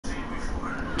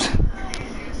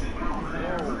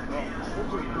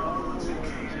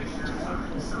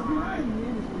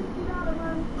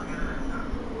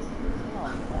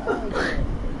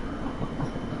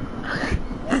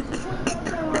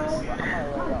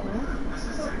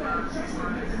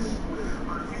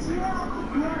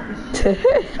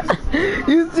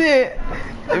You see it?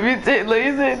 If you take, look,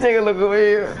 you see it, take a look over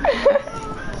here.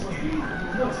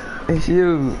 It's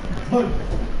you.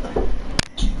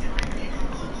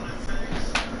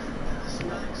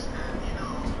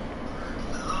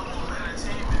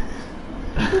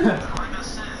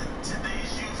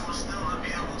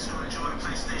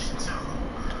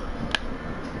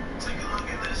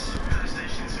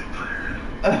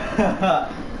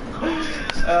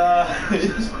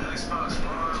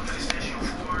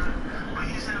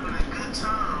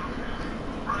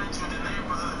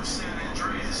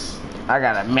 I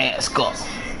got a mask up.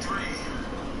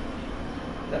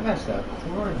 That mask got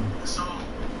corny. So,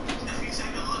 if you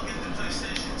take a look at the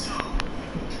PlayStation 2,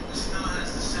 it still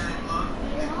has the same look.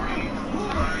 Green,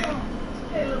 blue,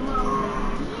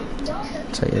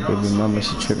 Tell your baby mama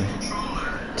she tripping.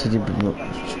 Tell your baby mama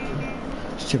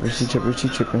she tripping. She tripping. She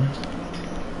tripping.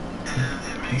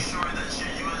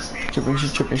 Tripping. She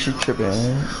tripping. She tripping.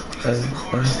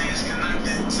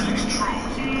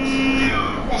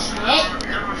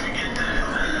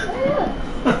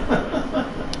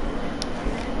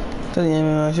 Tell your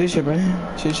mama she tripping.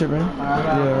 She tripping.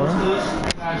 Yeah.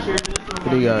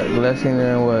 What do you got? Glass in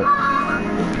there and what?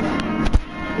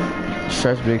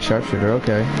 Stretch big sharpshooter.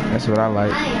 Okay, that's what I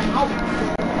like.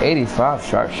 85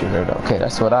 sharpshooter. Okay,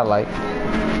 that's what I like.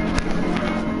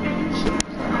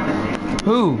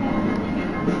 Who?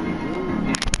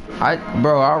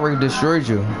 Bro, I already destroyed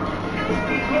you.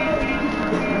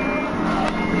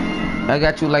 I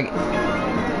got you like,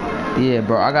 yeah,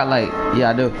 bro. I got like, yeah,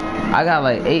 I do. I got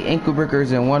like 8 ankle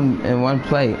breakers in one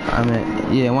play. I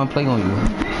mean, yeah, one play on you.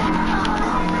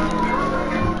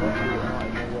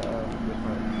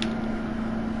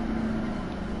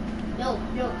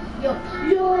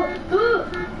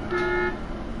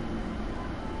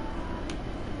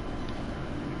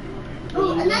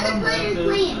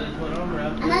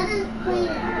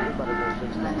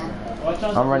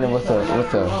 I'm running with a,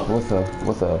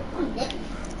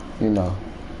 you know,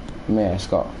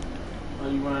 mask off. Are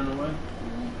you running away?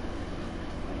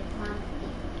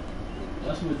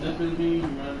 That's what dipping means, you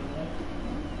running away?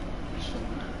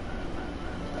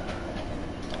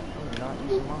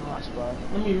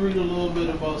 Let me read a little bit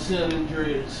about San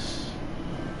Andreas.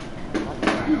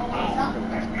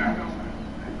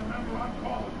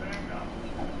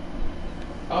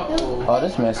 Uh-oh. Oh,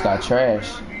 this mask got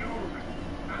trash.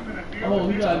 Oh,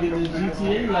 we gotta get this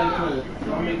GTA life on it.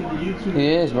 I'm making the YouTube. He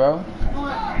is, bro.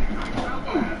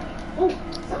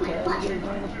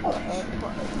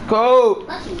 Go!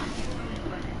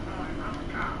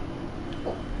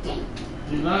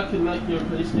 Do not connect your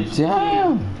PlayStation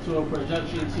Damn. to a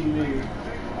projection TV.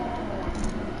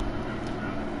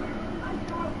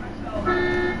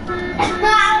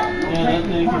 Yeah, that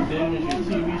thing can damage your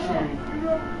TV screen.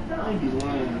 I be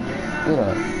lying, man. Get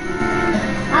up.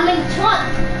 I'm in the truck.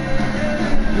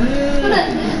 Yeah.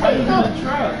 How you in the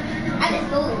truck? I just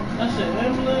moved. That's an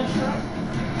ambulance truck?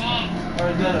 Or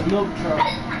is that a milk truck? I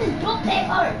just broke that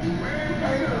car.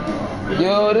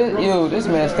 Yo, this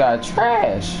mask got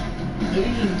trash. Yeah, you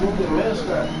just broke the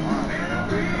mascot.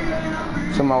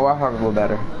 So my Wi-Fi can go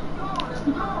better.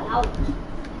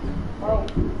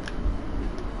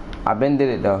 I been did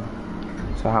it though.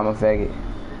 So how I'm a faggot.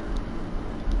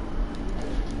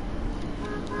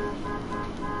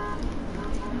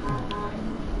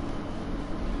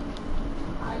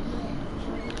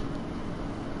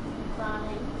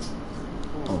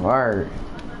 Word.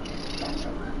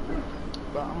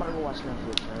 Bro, I'm gonna go watch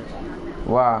Netflix, right?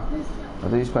 Wow. I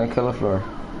thought you was playing Killer Floor.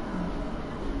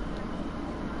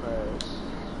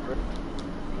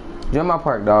 Join my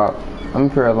park, dog. I'm in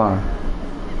Pier Line.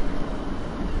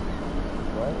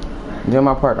 What? Join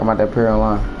my park. I'm at that Pier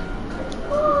Line.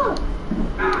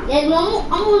 Daddy, I'm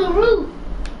on the roof.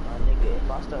 Nigga,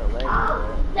 if I start lagging,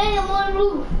 bro. Daddy, I'm on the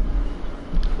roof.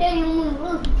 Daddy, I'm on the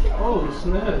roof. Oh,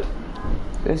 snap.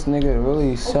 This nigga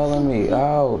really selling me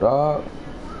out, dog.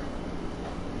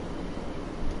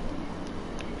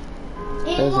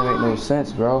 Doesn't make no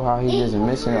sense, bro. How he just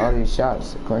missing all these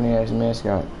shots. Corny ass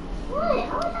mascot.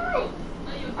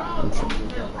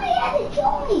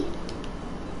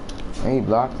 And he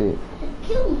blocked it.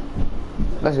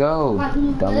 Let's go,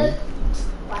 dummy.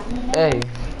 Hey.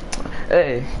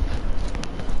 Hey.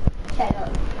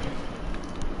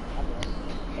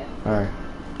 Alright.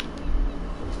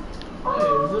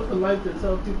 Hey, is it polite to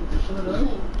tell people to shut up?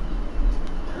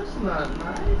 That's not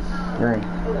nice. Green.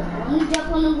 Let me jump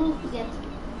on the roof again.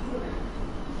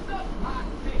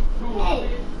 Hey.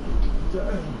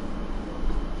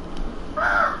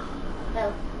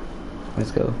 No.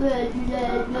 Let's go. Baby,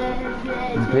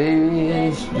 Baby,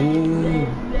 it's you.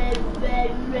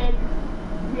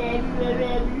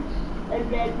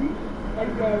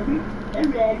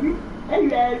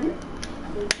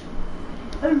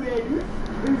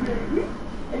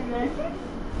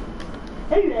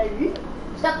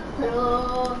 Stop.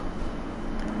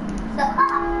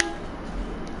 Stop.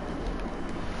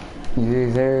 You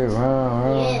deserve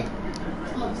wrong. Yeah.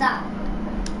 Come on, stop.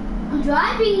 I'm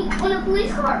driving on a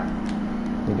police car.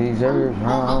 You deserve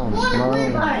wrong. On a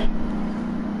police car.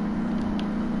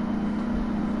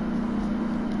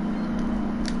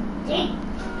 Dang.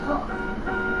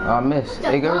 Oh, I missed.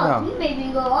 Hey, go now. you made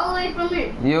me go all the way from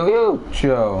here. Yo,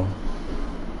 Joe.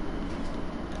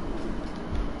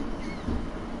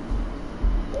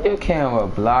 You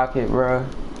can't block it, bro.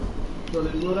 So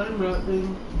they what I'm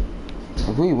rapping.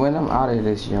 If we win, I'm out of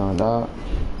this, young dog.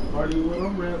 Already what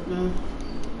I'm rapping.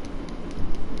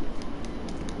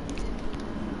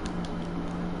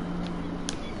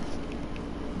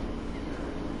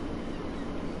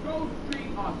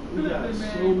 We got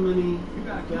so many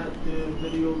goddamn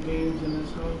video games in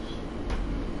this house.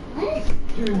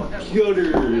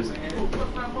 Killers.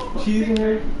 Cheese in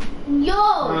here?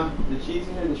 Yo. The cheese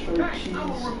in here, the short cheese.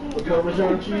 The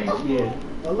Parmesan cheese? Yeah.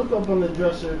 Now look up on the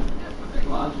dresser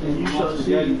and you shall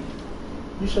see.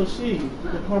 You shall see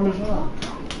the Parmesan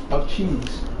Of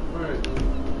cheese. Right.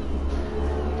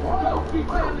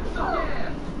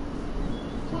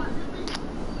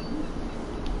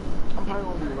 I'm probably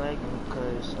gonna be lagging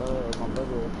because my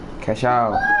brother. Cash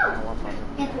out. My Wi-Fi.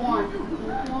 It's one.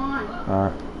 It's one.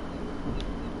 Alright.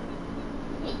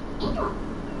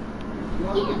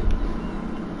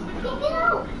 Get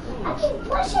out. I can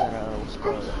push it.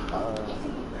 What's it called?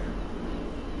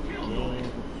 Game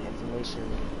information.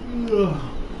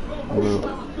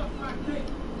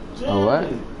 Oh,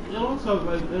 what? You don't talk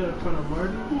like that in front of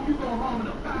Marty.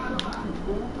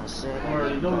 I said.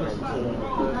 Marty, don't listen to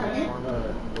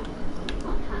that.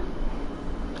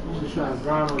 You just trying to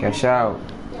grind on Cash out.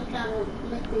 Just trying to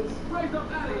make this.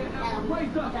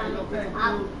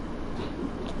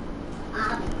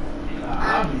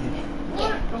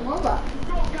 Come over.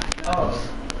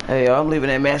 Hey, y'all, I'm leaving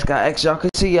that mascot X. Y'all can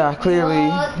see I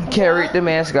clearly carried the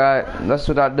mascot. That's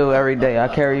what I do every day. I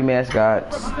carry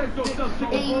mascots.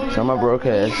 It's on my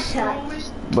broadcast.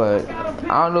 But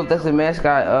I don't know if that's a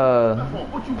mascot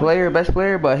player, best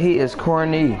player, but he is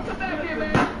corny.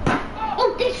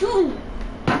 Oh, this room.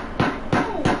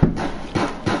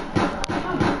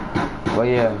 But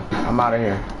yeah, I'm out of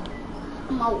here.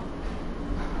 I'm out.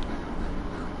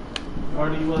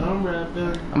 Marty, what I'm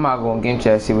rapping. I'm out going game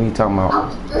chat, see what he talking about.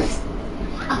 Out this.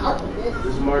 I'm out of this.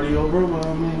 Is Marty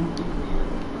overwhelming?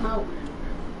 I'm out.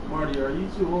 Marty, are you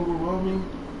too overwhelming?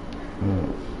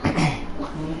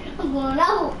 I'm going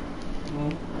out.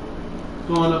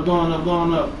 Going up, going up,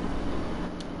 going up.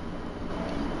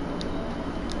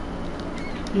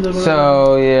 You living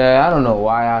So yeah, I don't know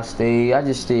why I stayed. I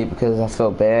just stayed because I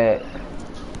felt bad.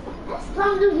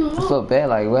 I felt bad.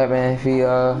 Like what happened if he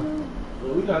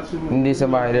we got too many. need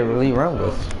somebody to really run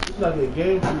with? It's like a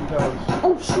game freak house.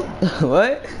 Oh, shit.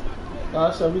 What?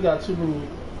 I said we got too many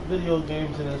video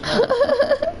games in this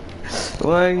house.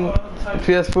 One,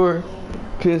 PS4,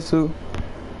 PS2,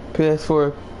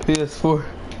 PS4, PS4.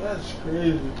 That's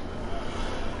crazy.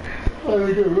 I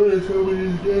gotta get rid of some of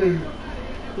these games.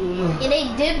 Yeah,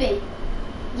 they dipping.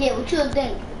 Yeah, what you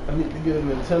think? I need to get a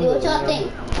Nintendo. Yeah, what y'all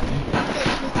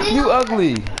think? You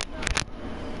ugly.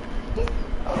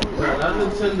 Not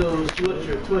Nintendo Switch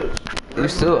or Twitch. You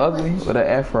still ugly with an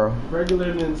afro.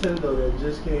 Regular Nintendo that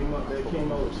just came up. That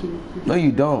came out too. No,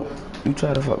 you don't. You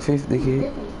try to fuck 50,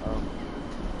 kid.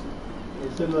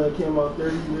 Nintendo that came out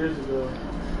 30 years ago.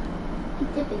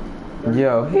 Dipping.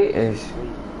 Yo, he is.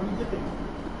 I'm dipping.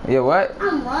 Yo, what?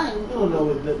 I'm running. You don't know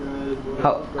what dipping is, bro.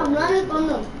 How? I'm running from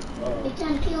them. They're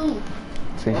trying to kill me.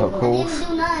 So you felt I cool? didn't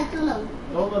do nothing to them.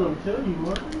 Don't let them kill you,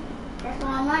 Marty. That's why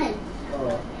I'm running.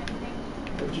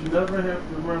 But you never have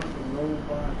to run from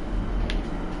nobody.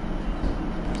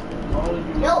 All of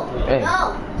you. Yo, Hey.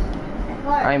 yo.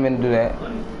 I ain't meant to do that.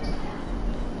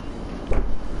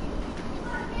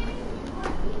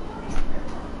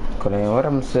 Couldn't what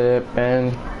I'm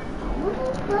sipping.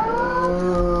 I'm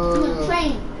on a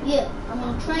train. Yeah, I'm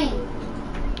on a train.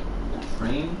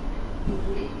 Train?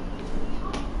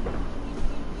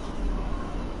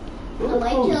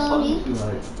 Nobody telling me.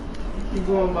 You keep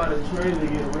going by the train to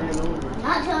get ran over.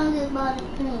 Not telling me about the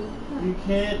train. You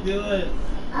can't do it.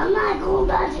 I'm not going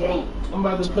by the train. I'm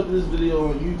about to put this video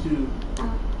on YouTube.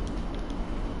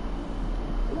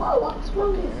 Whoa, what's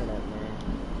wrong with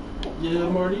this? Yeah,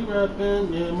 Marty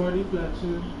rapping. Yeah, Marty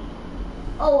flexing.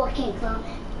 Oh, I can't come.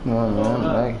 No, man, I'm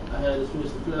like, I had to switch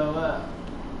the flow out.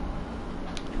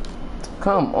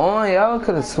 Come on, y'all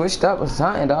could have switched up or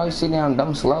something, dog. You sit down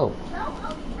dumb slow.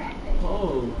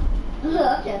 Oh,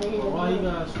 Look at it. why you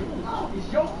got switch?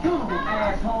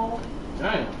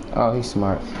 Damn. Oh, he's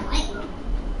smart.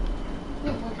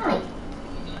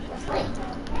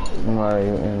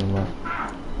 Mario anymore.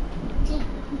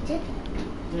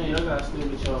 Yeah, y'all gotta stay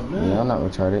with y'all, man. Yeah, I'm not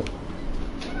retarded.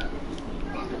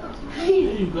 There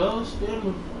you go, stay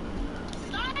with.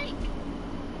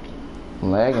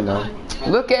 I'm lagging though.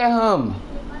 Look at him.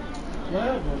 What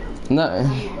happened? Nothing.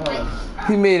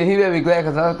 He made it. He better be glad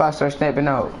because I was about to start snapping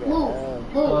out. Move.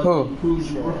 Move. Who?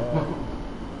 Who's your bro?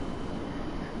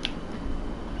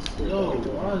 Yo,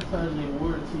 why is Tajay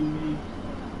Ward TV?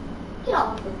 Get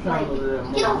off the Trying to go to bike.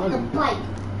 that Get off the motherfucker. bike.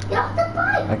 Get off the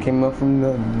bike. I came up from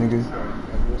nothing, niggas.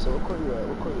 So what court you at?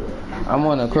 What court you at? I'm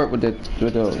on the court with the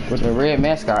red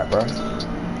mascot, bro.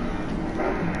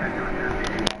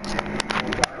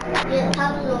 Yeah,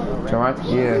 how do you Toronto,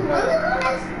 yeah. They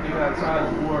got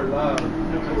Tajay Ward live.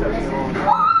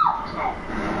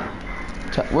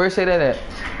 Where say that at? On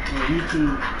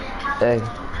YouTube. Hey.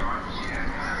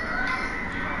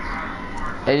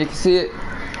 Hey, you can see it.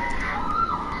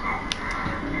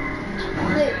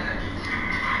 Wait.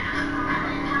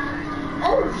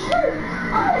 Oh, shoot.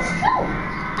 Oh,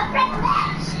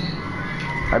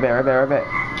 shoot. I break that. Right back.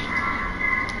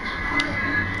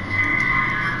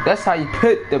 That's how you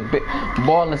put the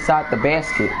ball inside the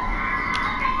basket.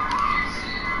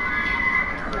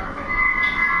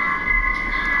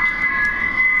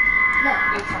 No.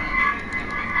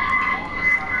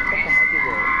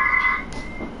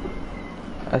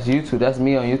 That's YouTube. That's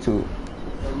me on YouTube.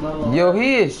 Yo,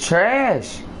 he is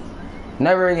trash.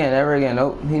 Never again.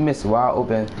 Nope. He missed wide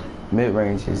open mid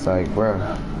range. It's like, bro.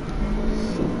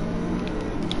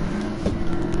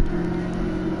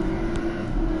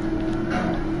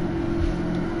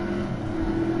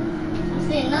 I'm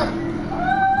saying no.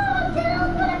 Oh, get out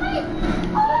of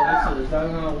me.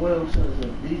 Zion Williamson is a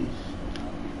beast.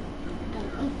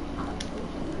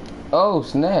 Oh,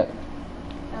 snap.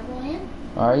 I'm going in.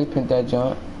 Alright, you pinned that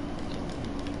jump.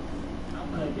 I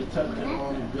can touch that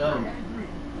on the gun.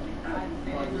 I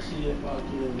want to see if I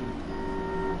can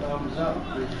thumbs up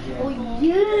this Oh, jump.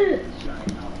 yeah.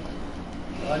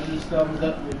 I just thumbs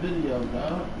up the video,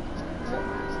 dog.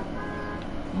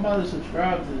 I'm about to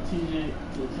subscribe to TJ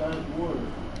to Tajay Ward.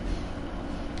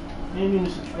 He ain't even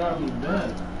subscribe me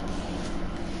back.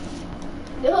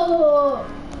 Oh.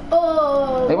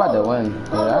 Oh. They about to win.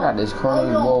 Yeah, I got this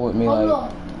corny ball with me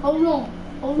like. Hold on.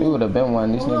 We would have been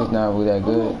one. These niggas not really that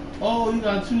good. Oh, you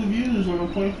got 2 views on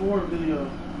the point forward video.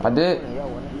 I did. Yeah.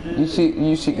 You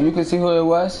can see who it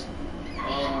was? No,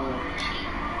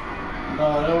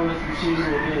 that one let you see who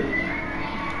it is.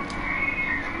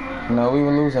 No, we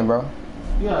were losing, bro.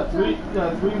 You got three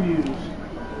views.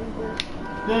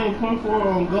 Dang, point forward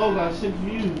on Go got 6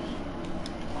 views.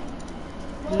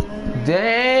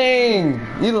 Dang!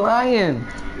 You lying.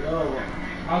 Yo,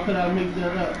 how could I make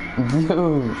that up?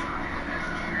 Dude.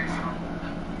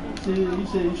 See, you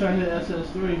said you trying to hit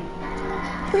SS3.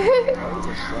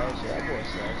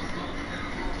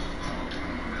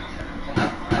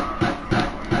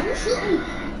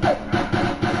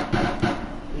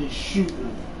 He's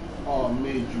shooting. Oh,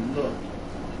 made you look.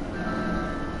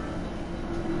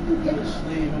 Just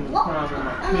leaving the crown on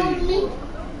my page.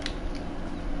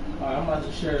 Alright, I'm about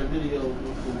to share a video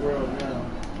with the world now.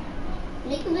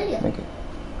 Make a video. Make it.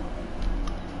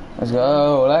 Let's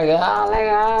go. Let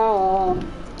go.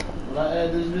 When I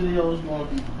add this video, it's gonna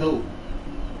be dope.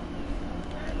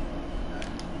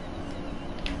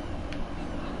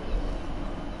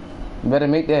 You better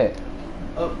make that.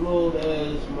 Upload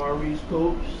as Maurice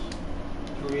Copes.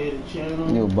 Create a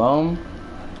channel. You bum.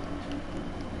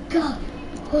 Go.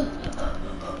 The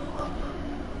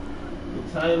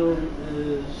title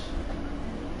is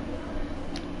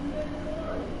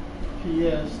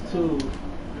PS2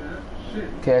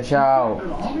 Cash out.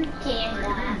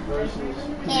 Canada. versus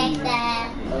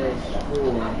Canada.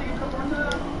 PS4.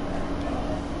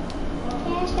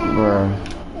 Bruh.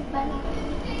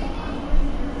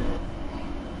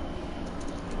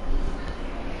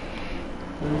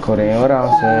 Codeine, what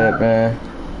else said, man?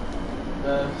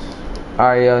 That's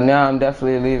Alright, yo, now I'm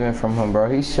definitely leaving from him, bro.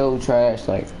 He's so trash.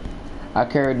 Like, I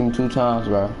carried him 2 times,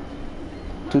 bro.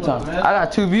 2 times. I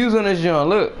got 2 views on this joint.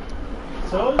 Look.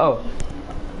 so. Oh.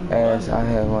 As I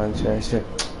have one trash shit.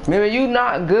 Remember, you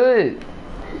not good.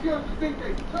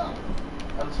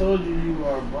 I told you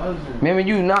are buzzing. Remember,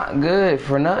 you not good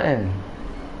for nothing.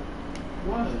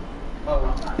 What?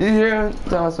 Oh, You hear him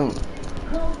telling some,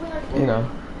 you know,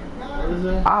 what is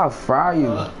that? I'll fry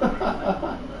you.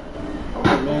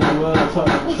 Emmanuel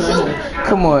talking trash.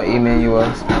 Come on, Emmanuel.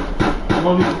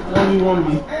 1v1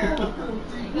 me.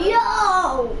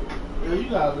 Yo! Yeah, you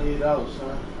gotta lay it out,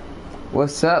 son.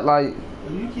 What's up? Like,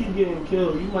 If you keep getting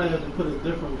killed, you might have to put a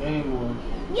different game on.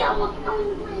 Yeah, I'm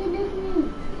playing this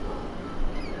game.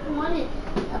 I wanted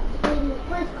to play the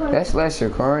first card. that's Lester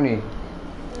corny.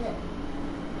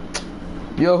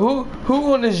 Yo,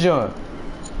 who on this joint?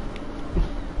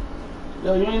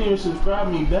 Yo, you ain't even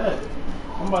subscribed me back.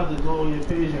 I'm about to go on your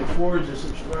page and forge and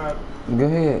subscribe. Go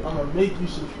ahead. I'm gonna make you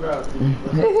subscribe to me,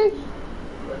 whether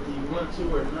you want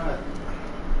to or not.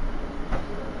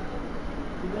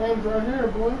 The game's right here,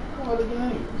 boy. All the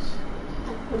games.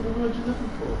 What you looking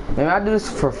for? Man, I do this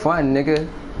for fun, nigga.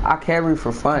 I carry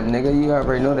for fun, nigga. You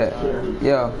already know that.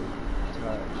 Yo,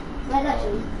 I got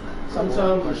you.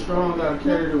 Sometimes the strong gotta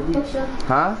carry the weak.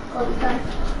 huh?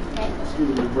 Excuse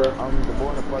me, bro. The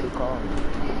border party called me.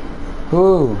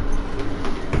 Who?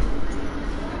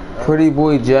 Pretty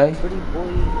boy Jay. Pretty boy.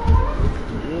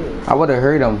 Yeah. I would have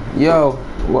heard him. Yo,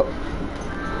 what?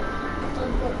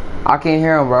 I can't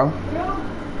hear him, bro.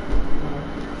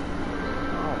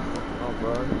 Oh,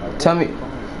 bro.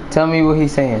 Tell me what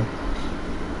he's saying.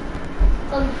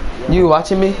 You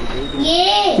watching me?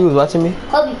 Yeah. You was watching me?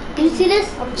 Kobe, you see this?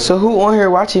 So who on here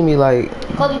watching me? Like,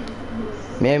 Kobe.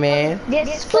 man.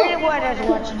 This pretty boy that's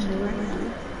watching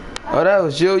you. Oh, that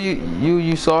was you.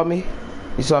 You saw me.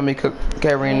 You saw me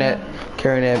carrying that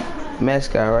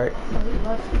mascot, right?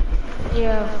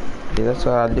 Yeah. Yeah, that's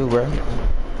what I do, bro.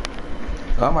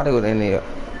 Oh, I'm about to go in there.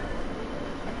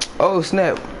 Oh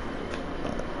snap!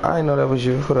 I didn't know that was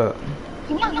you. Hold up.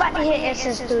 You must about to hit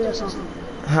SS3 or something.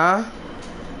 Huh?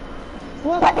 You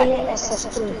must about to hit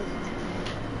SS3.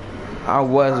 I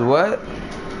was what?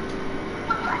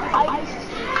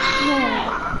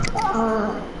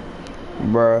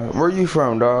 Bruh, where you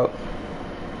from, dog?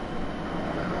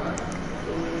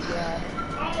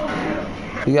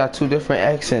 You got two different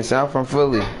accents. I'm from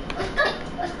Philly.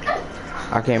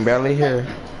 I can barely hear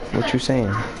what you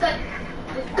saying.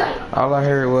 All I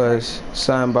heard was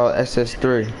something about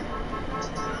SS3.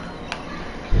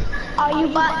 Are you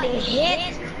about to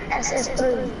hit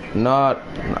SS3? No,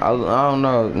 I don't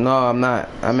know. No, I'm not.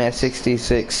 I'm at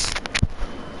 66.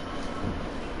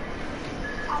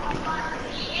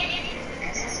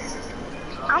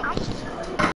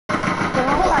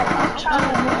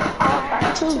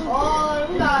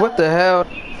 What the hell?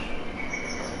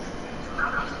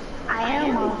 I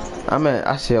am.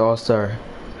 I said All-Star.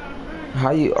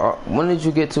 How you, when did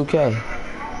you get 2K? I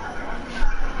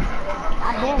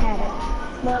did have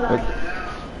it. But like,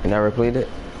 You never played it?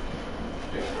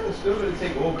 It's still gonna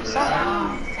take over.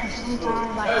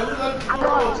 sometimes like, I go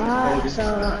outside, so.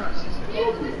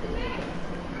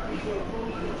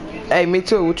 Hey, me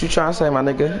too. What you trying to say, my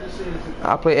nigga?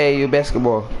 I play AAU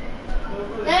basketball.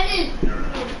 That is.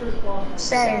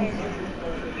 Same.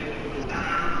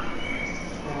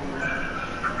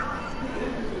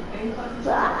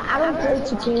 But I don't play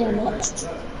 2K next.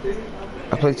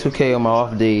 I play 2K on my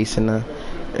off days, and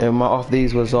my off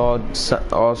days was all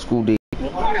school days. You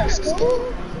go to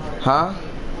school? Huh?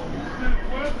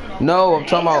 No, I'm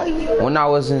talking about when I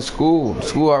was in school.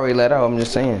 School already let out. I'm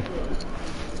just saying.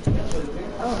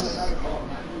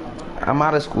 I'm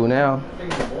out of school now.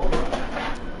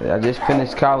 I just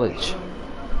finished college.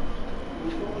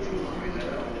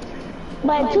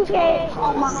 But 2K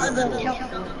on my other account.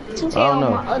 2K I don't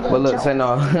on my know. other But look, account. say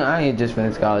no. I ain't just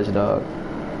finished college, dog.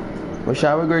 What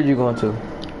grade you going to? I'm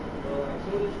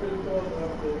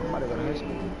about to go to high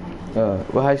school.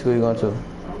 What high school you going to? I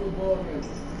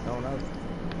don't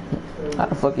know. How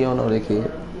the fuck you don't know that kid?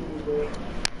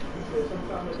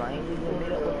 So I ain't even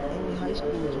made up with any high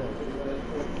school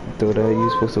job. Through there, you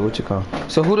supposed to what you call?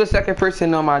 So who the second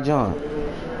person on my John?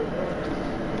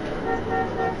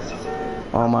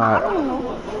 On my.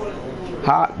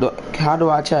 How do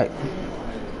I check?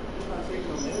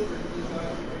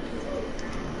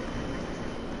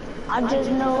 I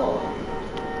just know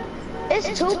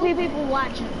it's two people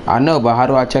watching. I know, but how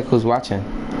do I check who's watching?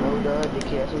 No, duh,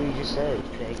 dickhead, that's what you just said,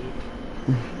 Peggy.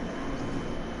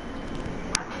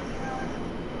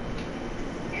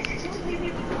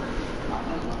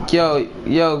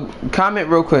 Yo, comment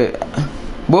real quick.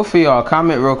 Both of y'all,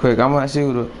 comment real quick. I want to see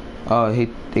who the. Oh,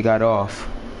 they got off.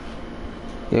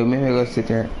 Yo, maybe go sit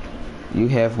there. You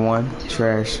have one.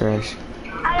 Trash. This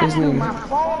I gotta do my nigga.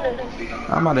 phone.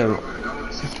 I'm about to.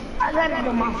 I gotta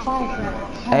do my phone.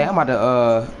 Hey, I'm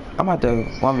about to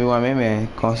 1v1 man.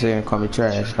 Come sit here and call me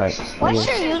trash. Like. What's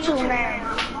nigga. your YouTube name?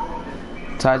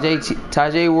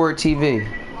 Tajay Ward TV.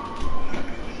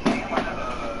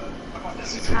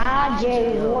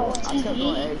 Tajay Ward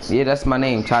TV. Yeah, that's my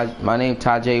name. My name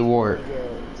Tajay Ward.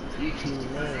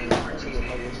 YouTube name, until your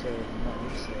mother said, no, you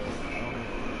said,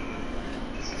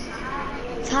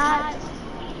 Todd.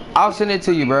 I'll send it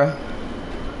to you, bro.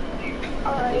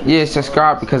 Alright. Yeah,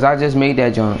 subscribe because I just made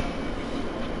that joint.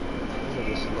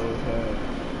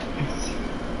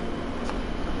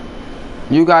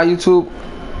 You got YouTube?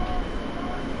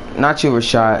 Not you,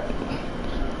 Rashad.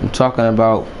 I'm talking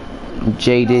about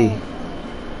JD.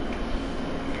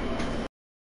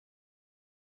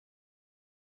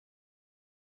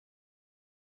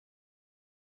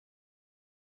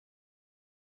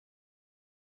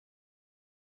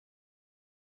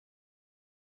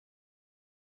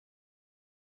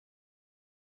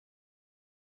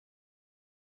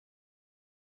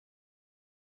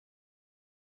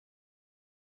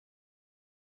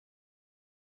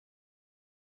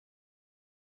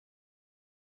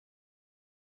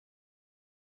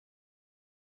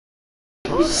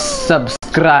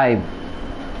 Subscribe.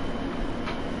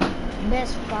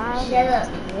 Best five. Shut up.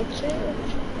 Richard.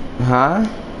 Huh?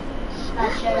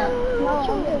 Shut up. No.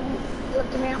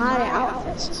 Looking at my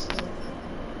outfits.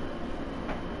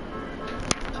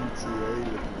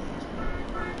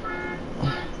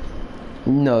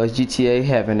 No, it's GTA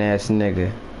having ass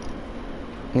nigga.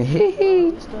 Still ain't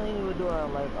even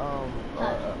doing like a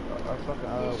fucking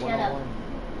one-on-one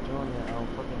join the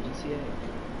fucking GTA.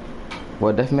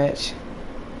 What, deathmatch?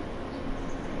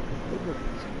 It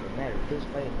doesn't matter. Fist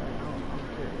fight, I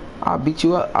don't care. I'll beat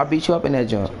you up. I'll beat you up in that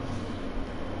jump.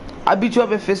 I beat you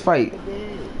up in fist fight.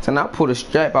 So now pull the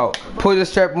strap out. Pull the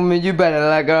strap on me, you better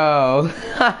let go.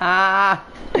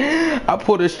 I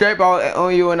pull the strap out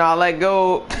on you and I'll let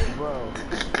go. Bro,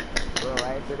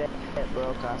 after that, bro,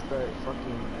 I started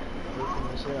fucking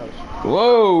freaking this shit out.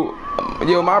 Whoa.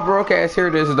 Yo, my broadcast hear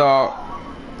this, dog.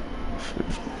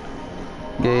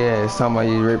 Yeah,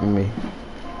 somebody raping me.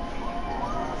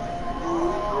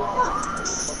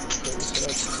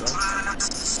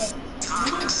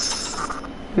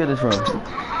 Get this from.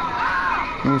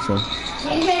 Give me some.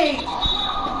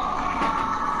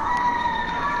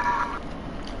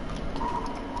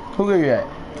 Who gave you that?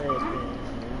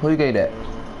 Who you gave that?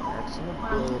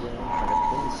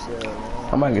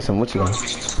 I might get some. What you got?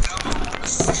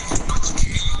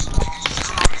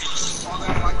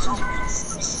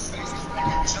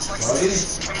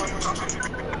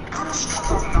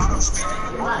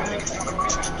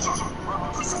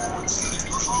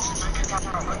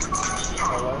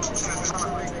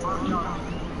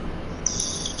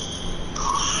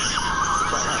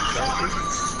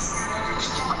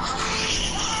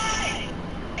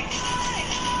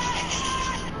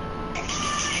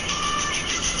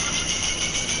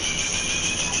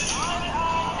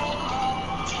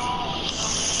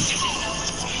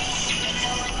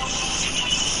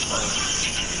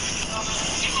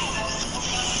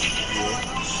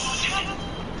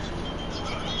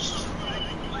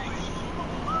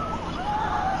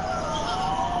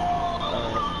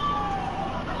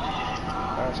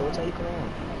 So what time you come on?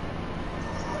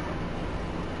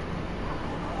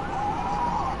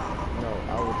 No,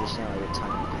 I was just saying like what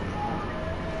time you come on.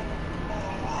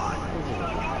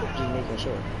 Just making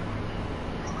sure.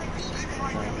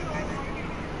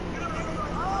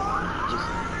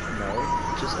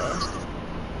 Just ask.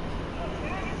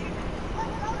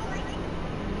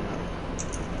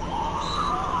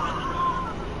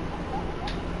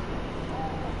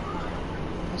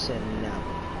 I said no.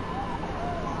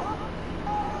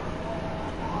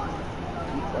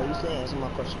 Are you saying answer my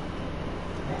question?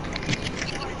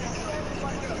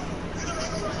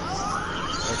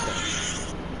 Okay.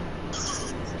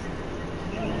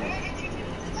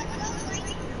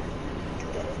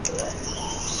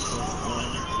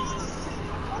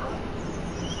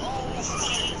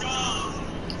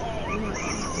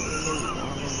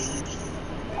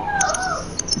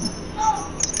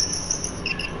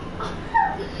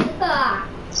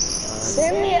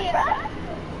 Send me a friend.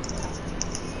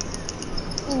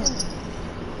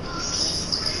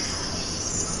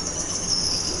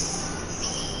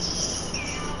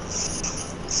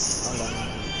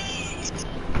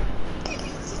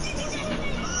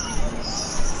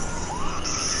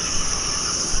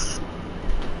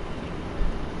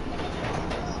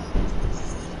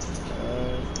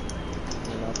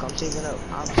 I'm saving up.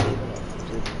 I'm saving up.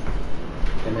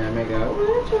 Can I make out?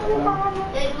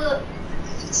 Hey, look.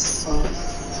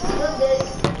 Look, Daddy.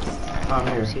 I'm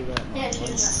here. Saving up. Yeah,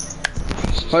 she's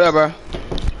Hold up, bro.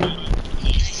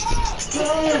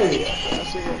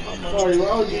 Sorry,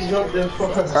 why would you jump that far?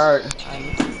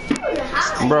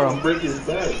 Alright. Bro. Break his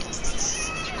back.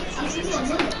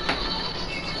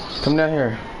 Come down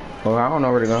here. Well, I don't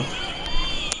know where to go.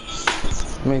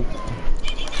 Let me.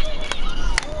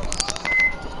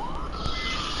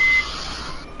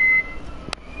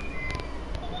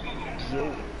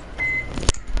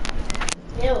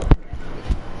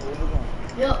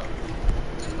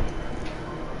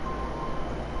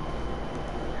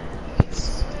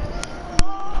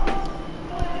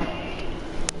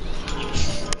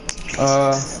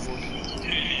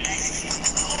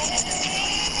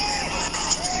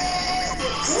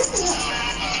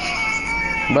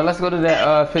 But let's go to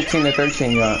that 15 to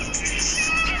 13 yard.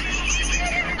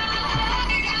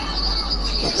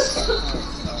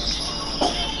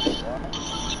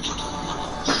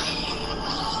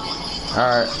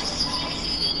 Alright.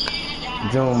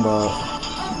 Junebug.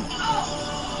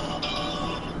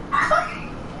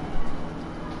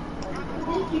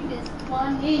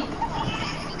 Funny.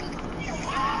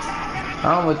 I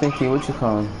don't even think he, what you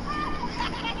call him?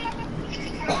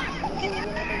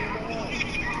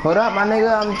 Hold up, my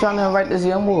nigga, I'm trying to invite this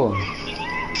young boy.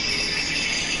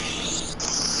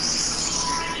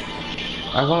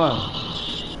 Alright, come on.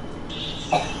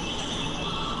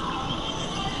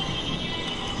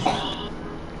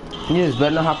 You just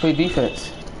better know how to play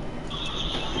defense.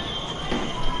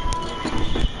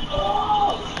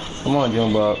 Come on,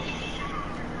 Junebug.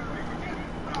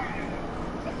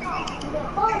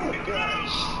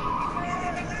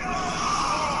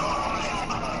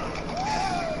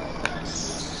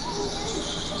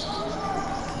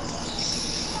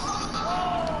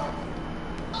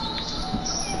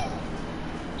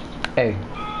 Hey.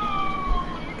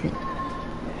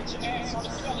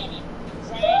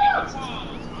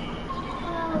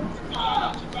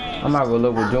 I'm not gonna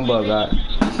look what Junebug got.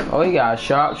 Oh, he got a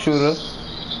sharpshooter.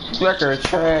 Record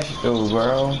trash, dude,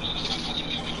 bro.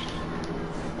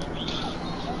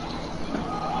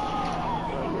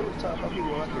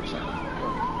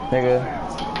 Nigga,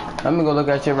 let me go look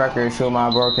at your record and show my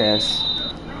broadcast.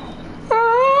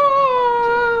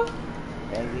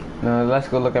 No, let's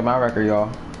go look at my record, y'all.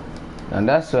 And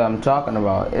that's what I'm talking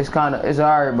about. It's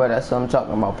alright, but that's what I'm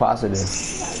talking about, positive.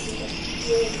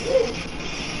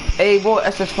 Hey, boy,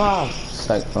 SS5.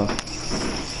 Psych, huh?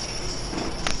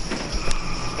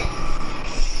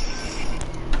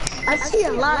 I see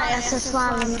a lot of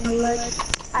SS5 in the list.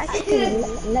 I see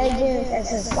Legends,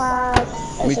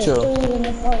 SS5, Me too. SS3 in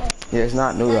the post. Yeah, it's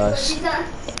not new to us.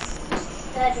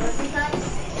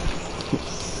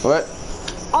 What?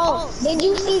 Oh, did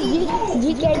you see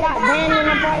GK got banned in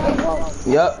the private post?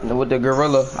 Yep, with the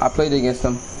gorilla. I played against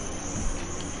him.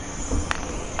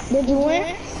 Did you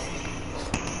win?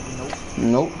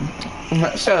 Nope.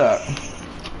 Shut up.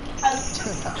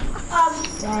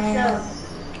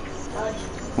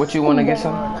 What you want against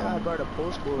him? I got a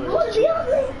post score.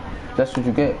 That's what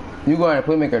you get. You go ahead and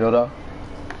playmaker though.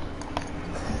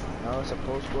 No, it's a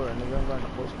post score. Nigga, I'm going to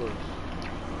post score.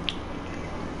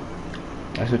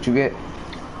 That's what you get.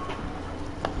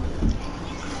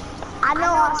 I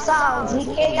know I saw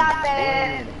GK got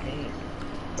banned.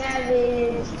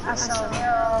 Savage, I saw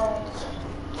Hero.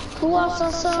 Who else I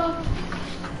saw?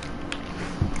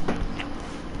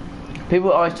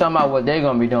 People always talking about what they're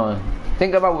gonna be doing.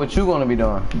 Think about what you're gonna be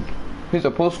doing. He's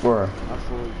a post scorer. I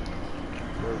fooled.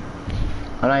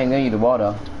 I'm not even gonna give you the ball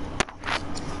though.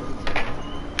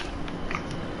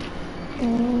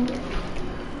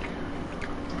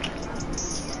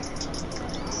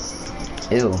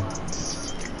 Ew.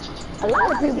 A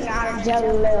lot of people got a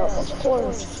jelly level, of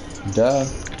course. Duh.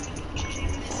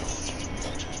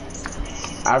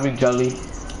 I be jelly.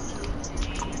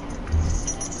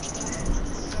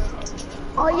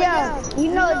 Oh yeah,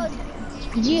 you know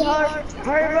G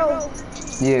Herbo?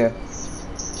 Yeah.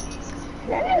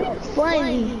 That is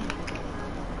funny.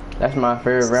 That's my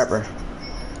favorite rapper.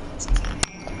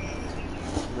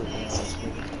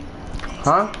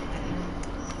 Huh?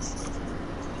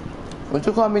 What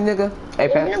you call me, nigga? Hey,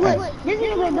 Pat. This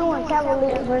nigga doing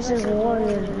Cavaliers versus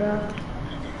Warriors, bro.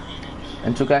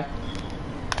 And 2K?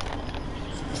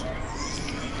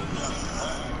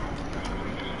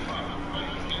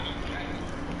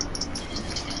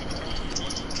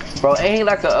 Bro, ain't he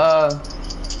like a,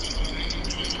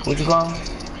 what you call him?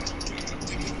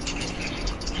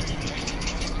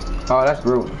 Oh, that's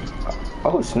Groot.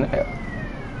 Oh, snap. I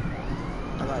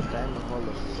got Diamond Hall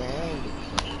of Fame.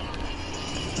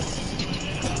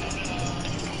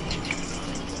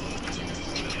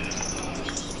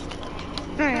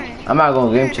 I'm not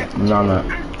gonna game check. No, I'm not. I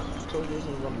told you this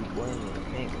was gonna be boring in the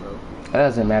paint, bro. That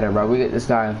doesn't matter, bro. We get this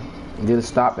guy. Get a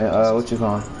stop and, what you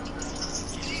call him?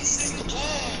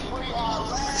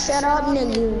 Shut up,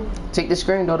 nigga. Take the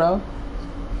screen, Dodo.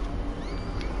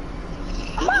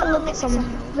 I'm about to look at some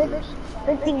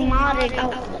 50 modded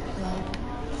outfits.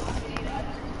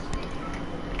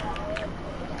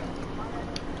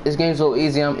 This game's so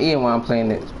easy, I'm eating while I'm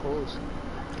playing it. It's post.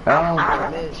 I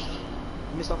Miss.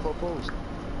 You missed off for a post.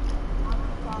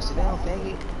 Sit down,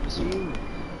 faggot. It's you.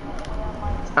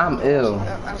 I'm ill.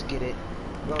 I just get it.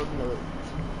 Bro, you know it.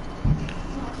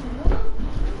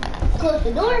 Close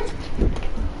the door.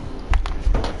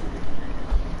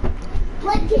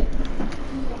 Like it.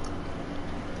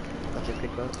 Let you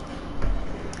pick up.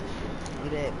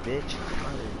 Look at that bitch.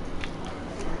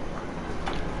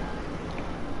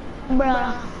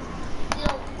 Bruh.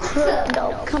 Crypto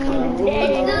coming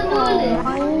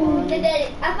down. Hey,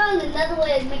 Daddy, I found another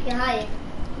way to make it higher.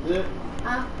 Yeah.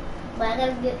 But I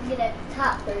gotta get that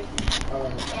top first.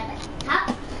 Yeah, that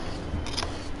top.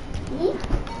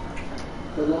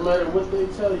 Because no matter what they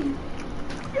tell you,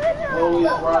 always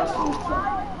rise to the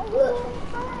top.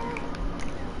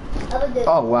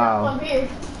 Oh, wow. From here,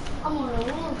 I'm on the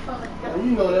roof from it. And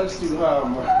you know that's too high,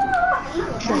 man. You're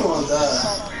gonna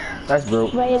die. That's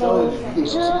broke. I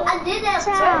did that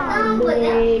first time, but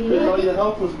now, You know your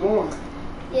health was gone.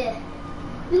 yeah.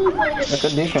 That's a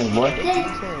defense, boy.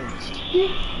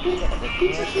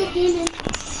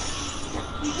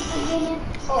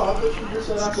 Oh, I thought you just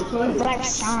said I could play. Black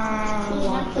Sun,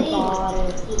 like the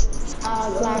goddess.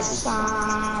 Black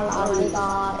Sun, like the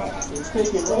goddess. It's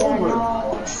taking There over.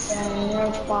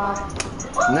 no spot.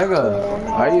 Nigga,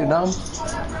 are you dumb?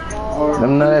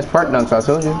 Them nut ass park dunks, I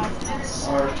told you.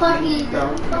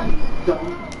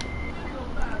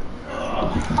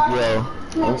 Yo.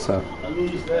 What's up? I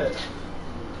need that.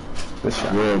 Good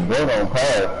shot. Yeah, they don't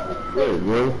pass.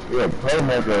 Yeah,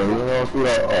 playmaker. You don't see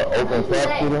that open shot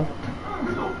shooter?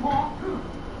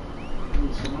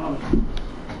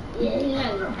 Yeah, you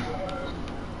know.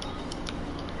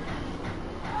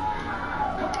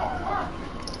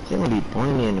 They gonna be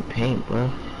pointing in the paint, bro.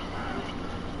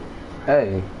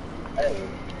 Hey.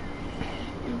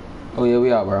 Oh yeah,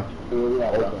 we out, bro. Open.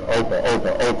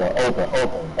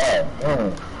 Bad.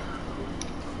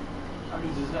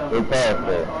 They pass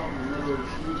that.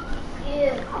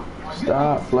 Yeah.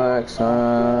 Stop flexing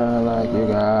like you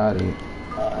got it.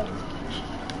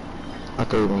 I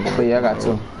thought you were gonna But yeah, I got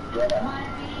two. Yeah,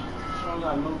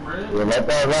 let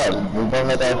that ride. We don't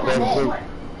let that stand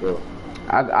too.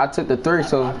 I took the three,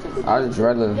 so I just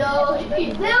rather. Yo,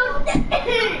 you built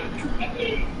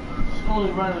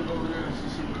Only runners over there to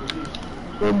see the police.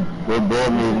 They're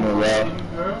board meeting around.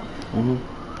 Mhm.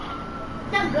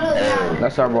 That good now.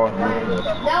 That's our ball.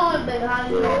 That one big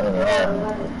honey.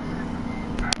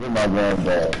 Get my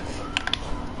granddad.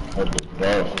 That's the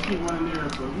dog. Keep running there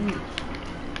for you.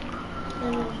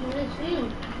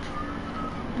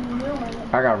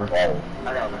 I got her. Yeah.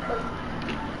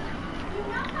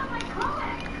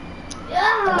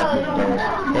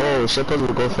 Oh, supposed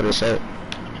to go for the set.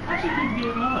 I should keep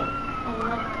getting up.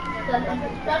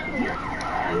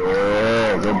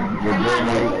 Yeah, the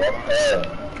white.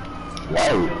 I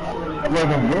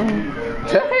wasn't green.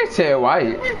 He said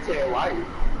white.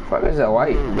 Fuck is that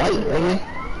white? White, nigga.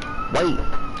 White.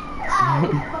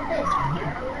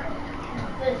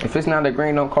 If it's not a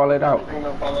green, don't call it out.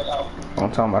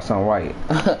 I'm talking about something white.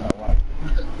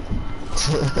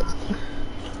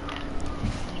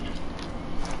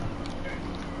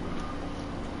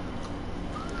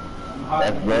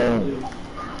 That's green.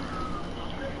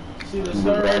 See the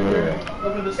star right there?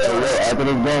 Look at the So star. yeah, after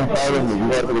this game, probably you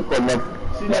go to the court next.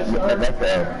 See that star? That's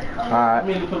I Alright.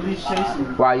 mean, the police chasing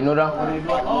me. Why, you know that? When they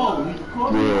go, oh, he's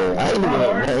recording. yeah. I ain't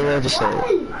even just said.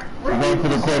 We're going to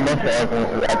the court next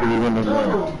after we win this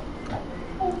game.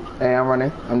 Hey, I'm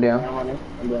running. I'm down.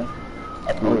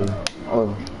 Oh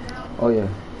yeah. Oh yeah.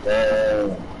 So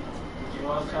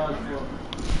I charge for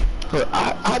Look,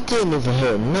 I didn't even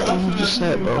hear nothing you just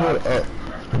said, bro. Hold up.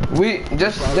 We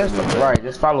just right.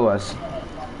 Just follow us.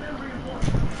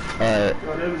 Alright.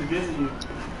 Yo, they was getting you.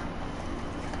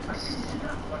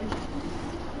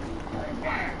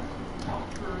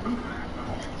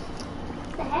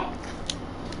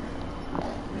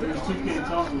 There's 2K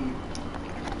talking to you.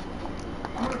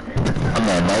 I'm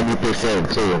at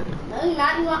 90% too. No, you're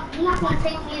not. You're not gonna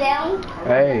take me down.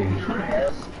 Hey.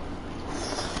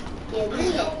 Yeah, look at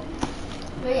it.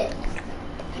 Look at it.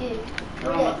 You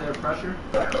don't want that pressure?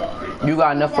 You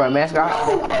got enough for a mascot? Yeah.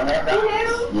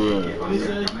 What he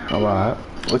say? Alright.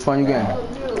 Which one you getting?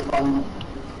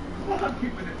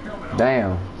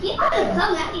 Damn. He could have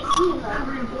come at me soon.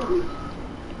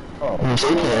 You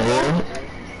see that,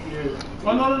 Yeah.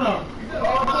 Oh, no.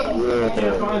 Yeah.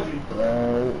 Can't find you. We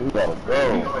gotta go. No,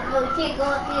 we can't go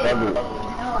up here.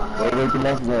 Wait till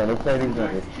next game. Let's play these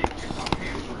guys.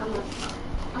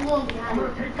 I'm going behind him.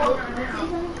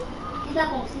 He's not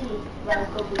gonna see me. But I'll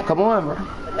go behind Come on, bro. You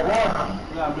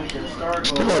gotta make that star go.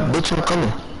 Come on, bitch, I'm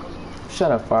coming.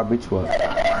 Shut up, before I beat you up.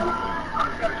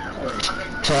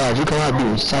 Charles, you come out,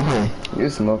 dude. Stop playing. You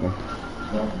smoking. No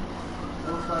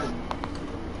fighting.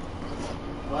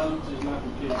 Violence is not the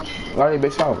case. Why they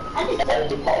bitch out? They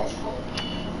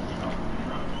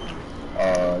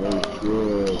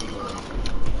good.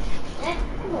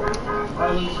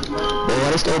 why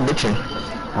they still bitching?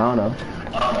 I don't know.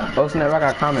 Oh snap, I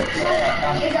got comments. I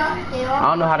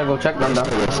don't know how to go check them though. I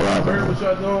heard what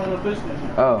y'all doing on the business.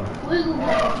 Oh.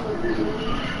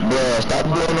 Bruh, stop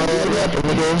doing all that rapping,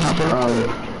 nigga.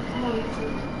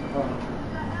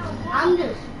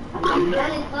 I'm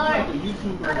running car.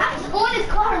 I'm on his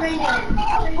car right now.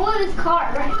 I'm on his car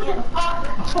right now.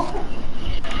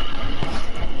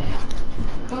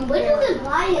 What is this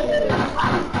lying?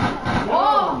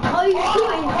 Oh, you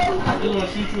shooting? They gonna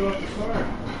shoot you off the car.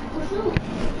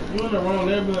 You in the wrong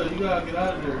neighborhood. You gotta get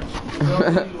out of there.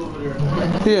 You over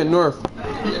there. Here, north.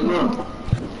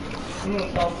 You in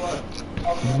Southwest.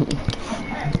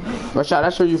 What shot?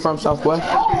 That's where you from, Southwest?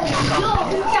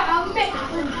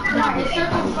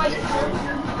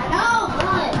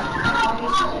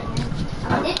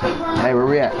 Hey, where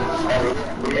we at?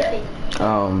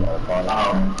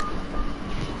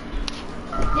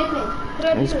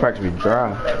 These parks be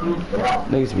dry.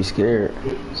 Niggas be scared.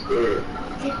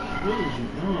 What is you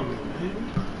doing, baby?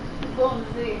 Going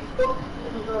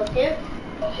go up here.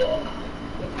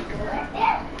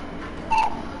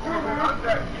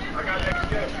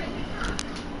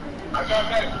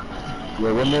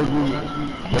 Well, what made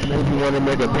you want to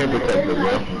make a paper protector,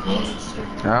 bro?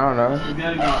 I don't know.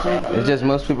 It's just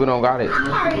most people don't got it.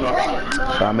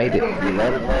 So I made it.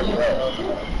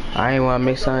 I ain't want to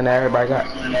make something that everybody got.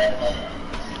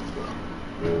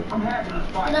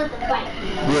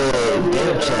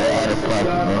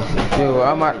 Yo,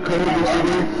 I'm at.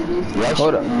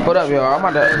 Hold up, yo. I'm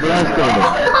at the.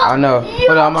 I know.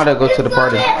 Hold up, I'm about to go to the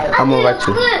party. I'm gonna invite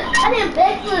you. I didn't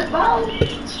backflip, bro.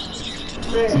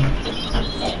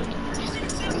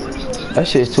 That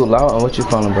shit is too loud. What you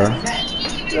calling, bro?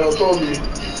 Yo, Kobe.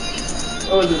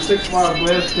 That was a 6 mile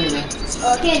glass cleaner.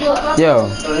 Can't do it. Yo,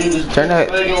 He was turn that.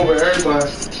 over everybody.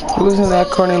 Listen to that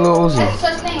corny little Uzi.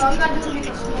 Such thing. All you gotta do is make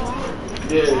a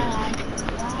Yeah.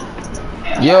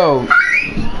 Yo,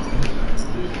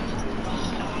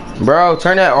 bro,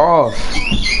 turn that off.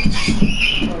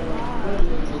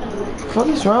 What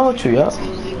is wrong with you, yo?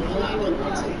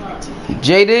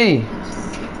 JD.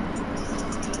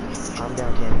 I'm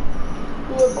down, Kenny.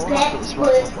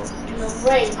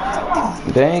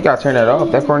 They ain't gotta turn that off.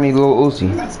 That corny little Uzi.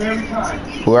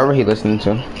 Whoever he listening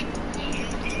to.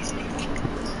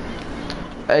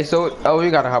 Hey, so we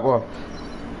gotta hop off.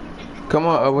 Come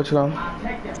on, what you on?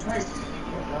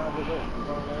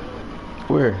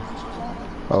 Where?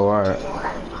 Oh, alright.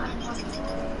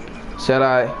 Should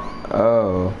I?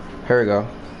 Oh, here we go.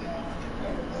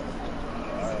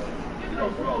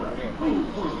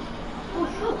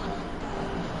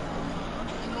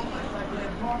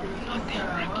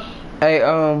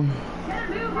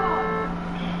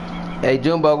 Hey,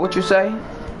 Jumbo, what you say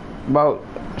about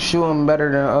shooting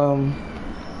better than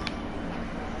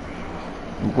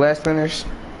glass cleaners?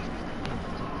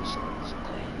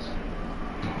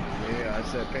 Yeah, I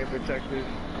said paint protectors.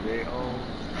 They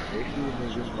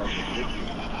shooting just like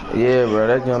a Yeah, bro,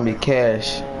 that's gonna be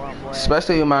cash.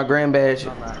 Especially with my green badge.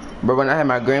 But when I had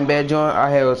my green badge on, I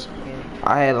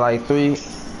had like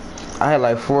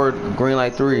 4 green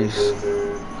light 3s.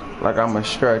 Like I'm a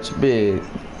stretch big.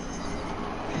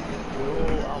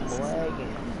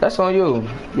 That's on you.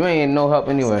 You ain't no help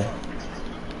anyway.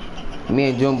 Me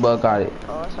and Jumbo got it.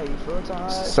 Oh, that's how you feel, Ty?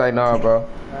 Say no, bro.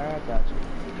 I got you.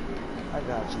 I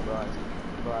got you, bro.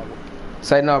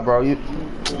 Say no, bro.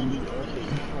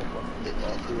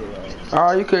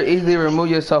 Oh, you could easily remove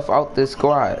yourself out this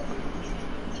squad.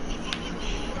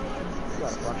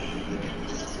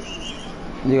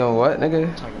 You gonna what, nigga?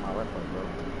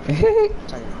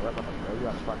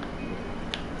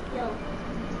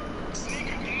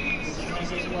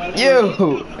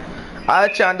 Yo, I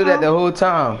was trying to do that the whole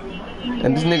time,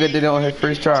 and this nigga did it on his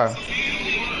first try.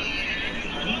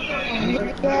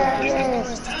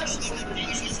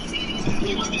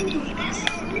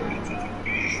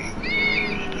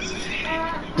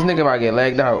 This nigga about to get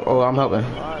lagged out. Oh, I'm helping.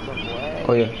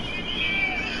 Oh yeah.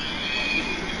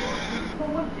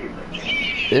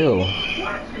 Ew.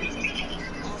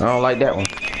 I don't like that one.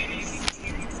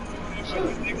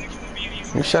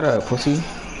 You shut up, pussy.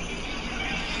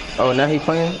 Oh, now he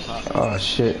playing? Oh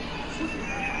shit.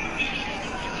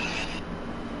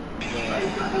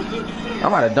 I'm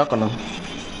about to dunk on him.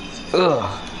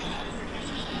 Ugh.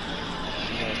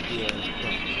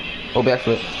 Oh,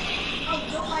 backflip.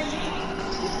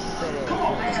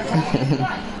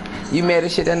 You mad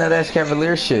as shit? I know that's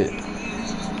Cavalier shit.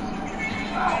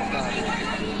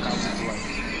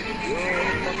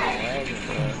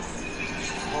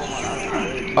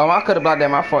 Oh, I could have blocked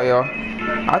that. My fault, y'all.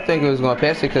 I think it was gonna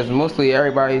pass it because mostly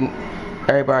everybody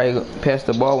pass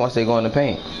the ball once they go in the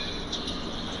paint.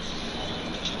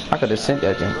 I could have sent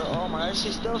that thing. Oh my, that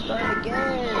shit still starting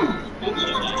again.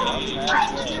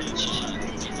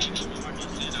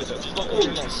 Fuck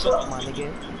internet suck, my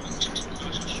nigga.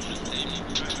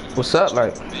 What's up,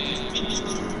 like?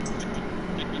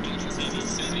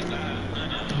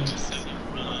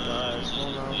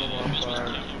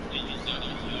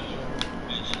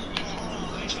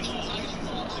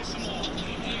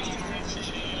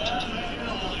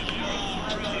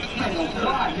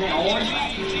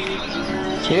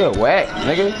 Yeah, whack,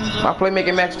 nigga. My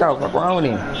playmaking maxed out. What's wrong with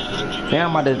him? Now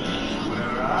I'm about to.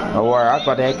 Oh, I was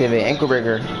about to activate ankle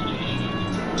breaker.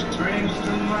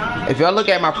 If y'all look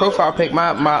at my profile pic,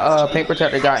 my paint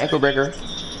protector got ankle breaker.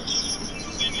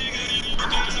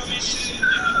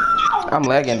 I'm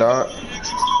lagging, dog.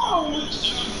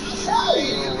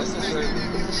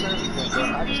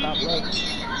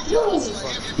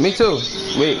 Me too.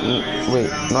 Wait,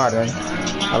 no I didn't.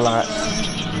 A lot.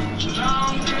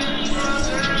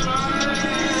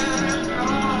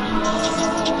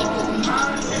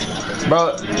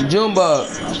 Bro, Junebug.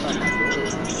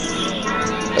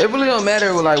 It really don't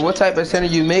matter like what type of center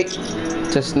you make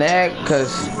to snag,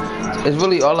 cause it's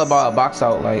really all about a box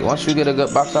out. Like once you get a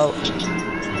good box out, you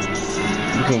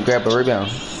can grab a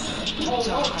rebound.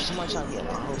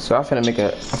 So I'm finna make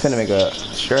a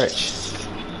stretch,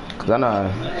 cause I know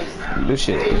how to do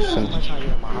shit.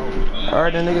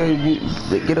 Alright then,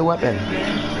 nigga, get a weapon.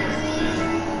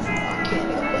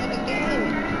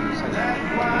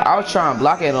 I was trying to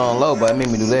block it on low, but it made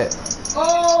me do that.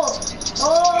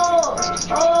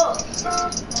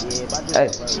 Hey,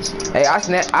 I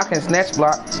can snatch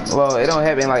block. Well, it don't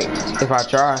happen like if I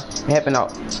try. It happen out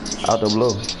the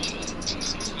blue.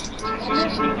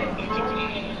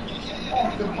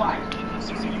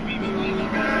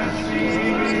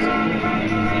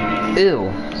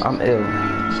 Ill. I'm ill.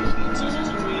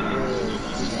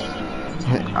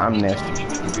 I'm nasty.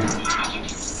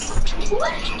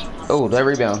 Oh, that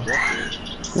rebound.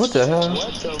 What the hell?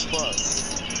 What the fuck?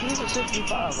 He's a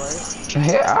 65, right?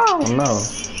 Yeah, I don't know.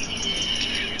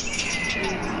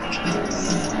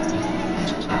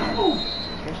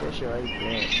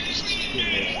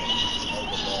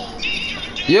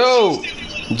 Yo,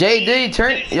 JD,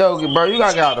 turn. Yo, bro, you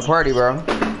gotta get out the party, bro.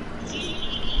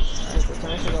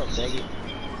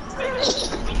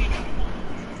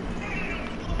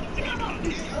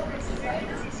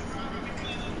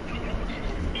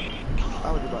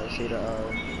 I was about to say the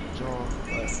John,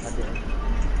 but I didn't.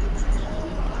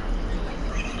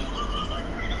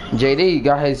 JD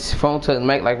got his phone to the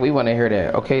mic like we want to hear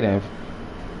that. Okay then.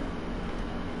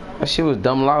 That shit was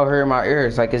dumb loud here in my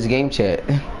ears like it's game chat.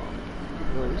 Bro,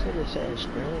 you said it said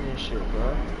screen and shit,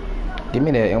 bro. Give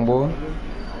me that, young boy.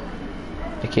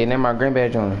 Okay, now my green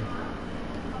badge on.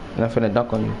 And I'm finna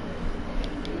dunk on you.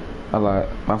 I lied.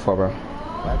 My fault, bro.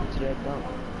 Why did you that dunk?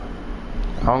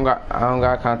 I don't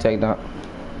got contact dunk.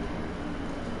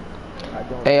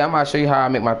 Hey, I'm about to show you how I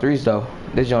make my threes though.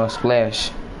 This is on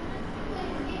splash.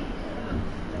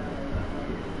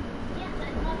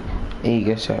 And you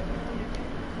get shot.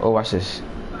 Oh, watch this.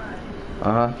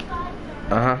 Uh-huh.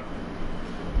 Uh-huh.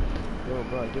 Yo,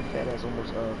 bro, your fat ass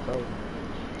almost fell.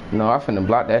 No, I finna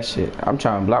block that shit. I'm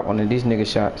trying to block one of these nigga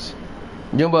shots.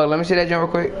 Jumbo, let me see that jump real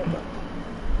quick.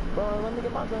 Bro, let me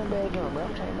get my green badge on, bro.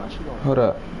 I'm trying my shit on. Hold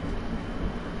up.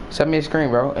 Send me a screen,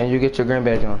 bro, and you get your green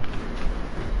badge on.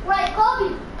 Right,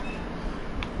 Kobe.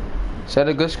 Set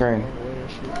a good screen.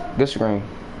 Good screen.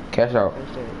 Cash out.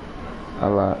 A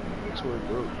lot.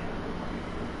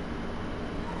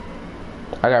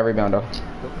 I got a rebound though.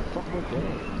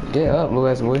 Get up, little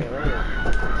ass boy.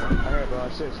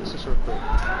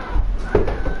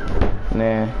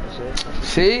 Nah.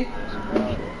 See?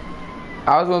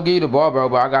 I was gonna give you the ball, bro,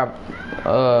 but I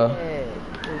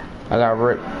got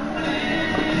ripped.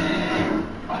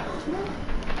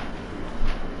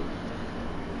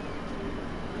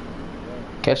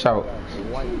 Cash out.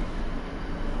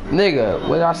 Nigga,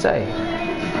 what did I say?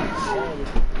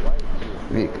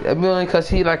 I mean, because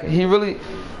he really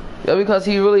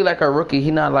like a rookie.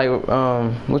 He not like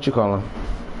what you call him?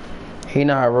 He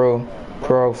not a real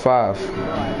pro 5.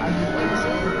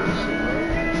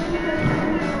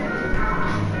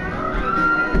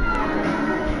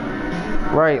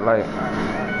 Right, like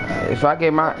if I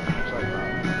get my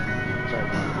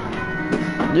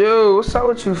yo, what's up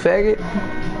with you, faggot?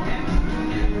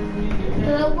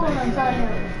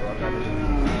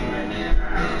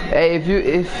 Hey,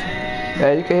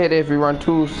 hey, you can hit it if you run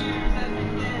twos.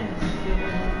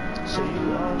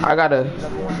 I gotta.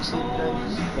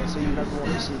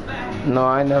 No,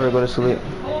 I never go to sleep.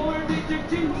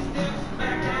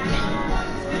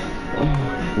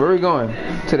 Where we going?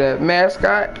 To the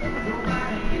mascot?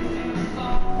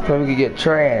 So we could get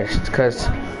trashed, cause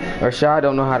Rashad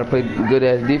don't know how to play good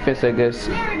ass defense, I guess.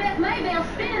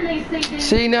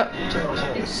 See now?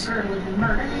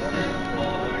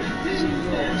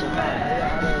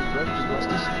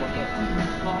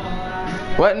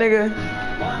 What, nigga?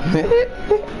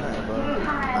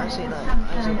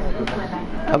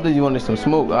 I thought you wanted some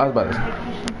smoke. I was about to.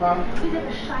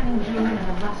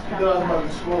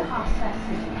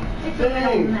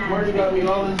 Dang, Marty got me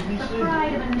all this VC.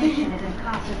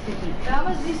 How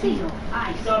much VC?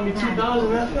 Got me $2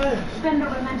 that fast. Spend a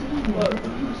romantic evening with the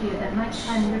beauty of that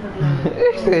nighttime river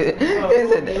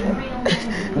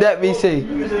That VC.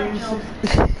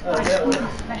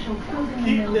 special clothing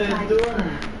Keep and that door.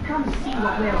 come see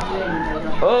what we're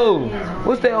wearing. Oh,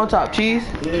 what's that on top? Cheese?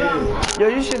 Yeah. Yo,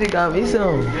 you should have got me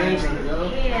some. Gangsta, yo.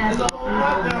 There's a whole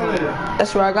lot down there.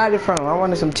 That's where I got it from. I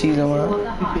wanted some cheese on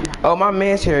mine. Oh, my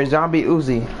man's here, Zombie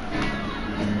Uzi.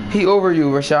 He over you,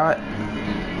 Rashad.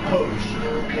 Oh,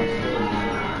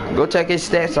 shit. Go check his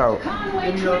stats out.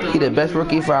 He the best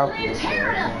rookie foul.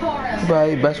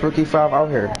 Probably best rookie foul out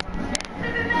here.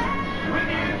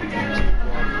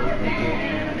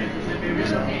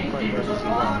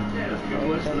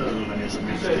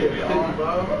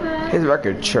 His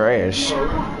record trash.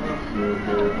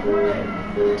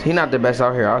 He not the best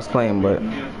out here. I was playing, but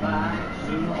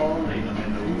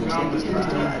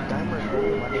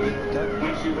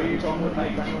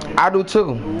I do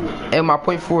too. And my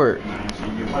point forward.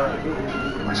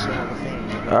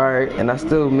 Alright, and I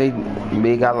still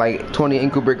got like 20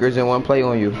 ankle breakers in one play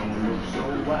on you.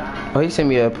 Oh, he sent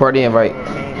me a party invite.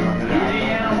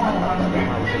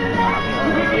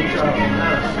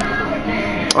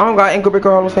 I don't got ankle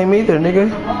breaker Hall of Fame either, nigga.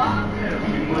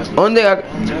 Only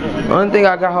thing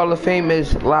I got Hall of Fame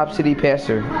is Lob City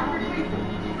Passer.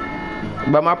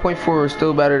 But my point forward is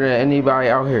still better than anybody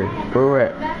out here. Where we're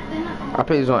at. I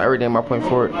play this on everything. My point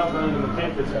forward.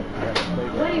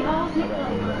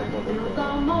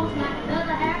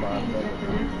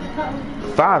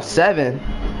 5'7".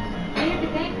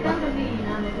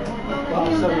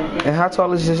 And how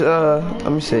tall is this?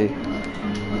 Let me see.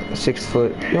 6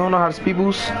 foot. You don't know how to speed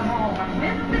boost?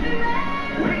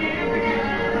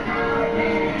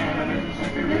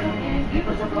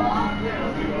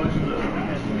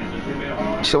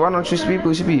 So why don't you speed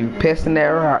boost? You be passing that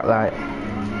rock like.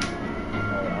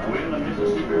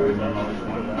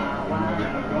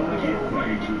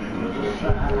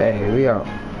 Hey, we out.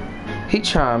 He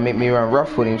trying to make me run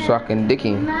rough with him so I can dick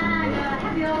him.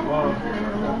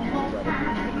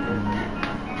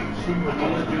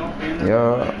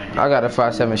 Yo, I got a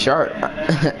 5'7" sharp.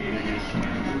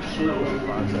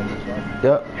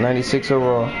 Yup, 96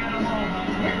 overall.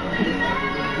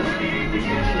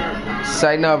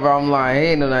 Say no, bro, I'm lying. He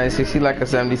ain't no 96. He like a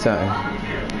 70 something.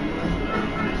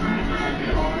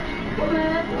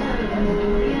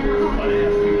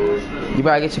 You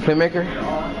about to get your playmaker?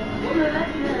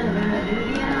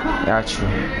 Got you.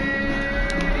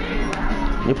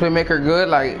 Your playmaker good,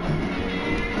 like.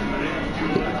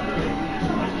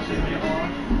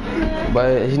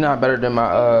 But he's not better than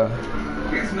my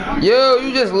Yo,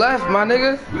 you just left, my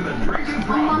nigga.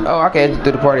 Oh, I can't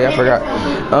do the party. I forgot.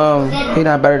 He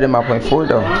not better than my point forward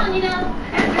though.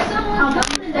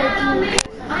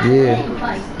 Yeah.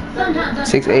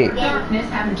 6'8".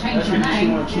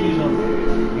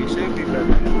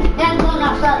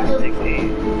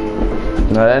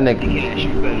 No, that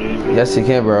nigga. Yes, he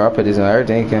can, bro. I put this on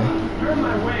everything. He can.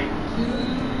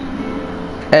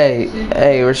 Hey,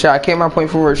 Rashad, can't my point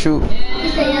forward shoot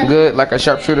good like a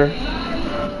sharpshooter?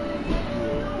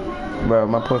 Bro,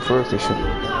 my point forward can shoot.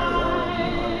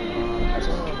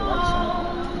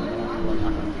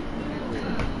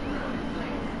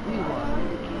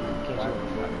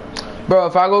 Bro,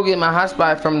 if I go get my hot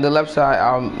spot from the left side,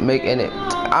 I'll make it.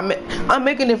 I'm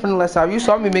making it from the left side. You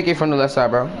saw me make it from the left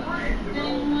side, bro.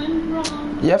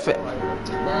 Yeah,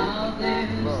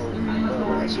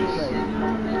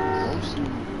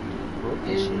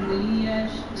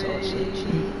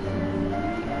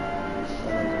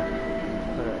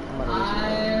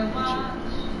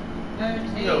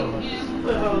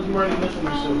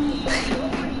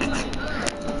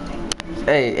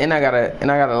 Hey, and I got a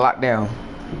lockdown.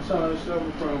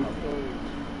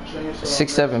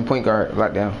 6'7" point guard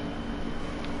lockdown.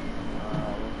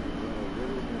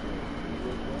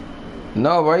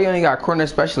 No, bro, you only got corner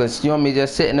specialists. You want me to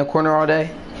just sit in the corner all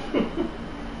day?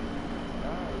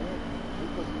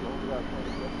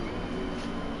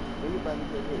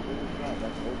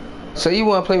 So you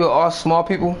want to play with all small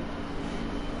people?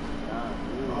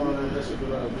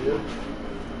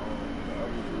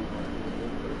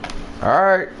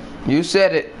 Alright, you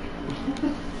said it.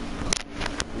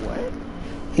 What?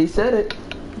 He said it.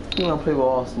 You wanna play with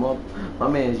all smoke? My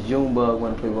man's Junebug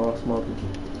wanna play with all smoke.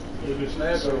 If it's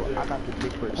snap So right I there. got the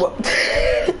big person. What?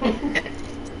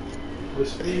 With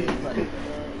speed.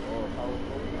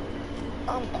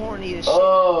 I'm corny as shit.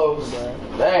 Oh,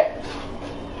 that.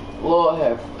 Lord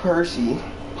have Percy.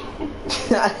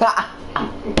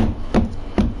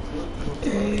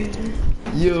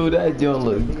 Yo, that joint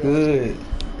look good.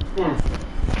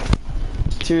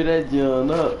 Cheer that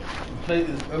joint up. Plate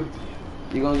is empty.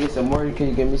 You gonna get some more? Can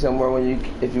you give me some more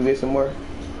if you get some more?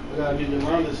 I gotta get the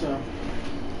round or something.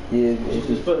 Yeah. She's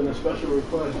just putting a special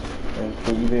request. And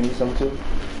can you give me some too?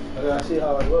 I gotta see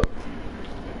how it looks.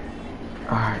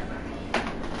 Alright.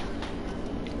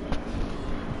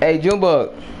 Hey,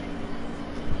 Junebug.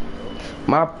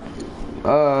 My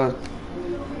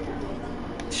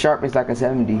sharp is like a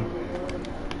 70.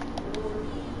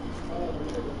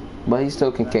 But he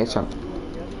still can catch up.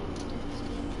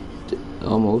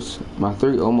 Almost. My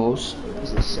 3 almost.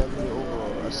 It's a 70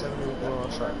 overall. A 70 overall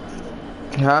sharp.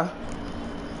 Huh?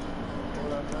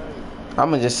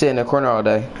 I'ma just sit in the corner all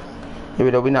day.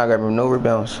 Even though we not grabbing no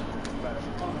rebounds.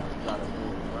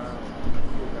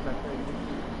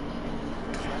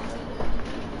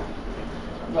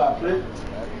 You got a plate?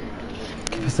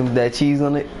 Put some of that cheese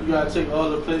on it. You gotta take all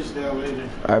the plates down later.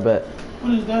 I bet.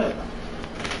 What is that?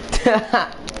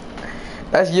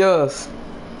 That's yours.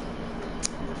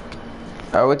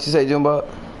 Alright, what you say, Jumbo?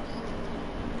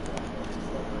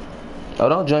 Oh,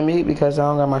 don't join me because I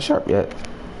don't got my sharp yet.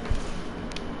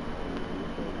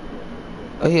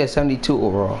 Oh, he has 72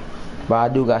 overall. But I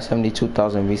do got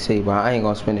 72,000 VC, but I ain't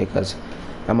gonna spend it because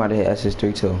I'm about to hit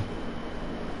SS3 too.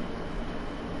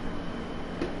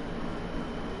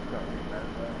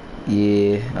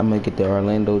 Yeah, I'm gonna get the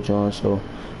Orlando joint, so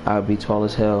I'll be tall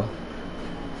as hell.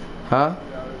 Huh?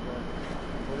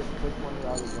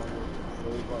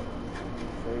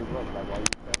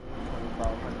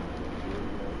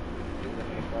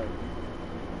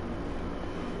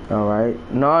 Alright.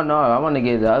 No, I want to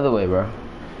get it the other way, bro.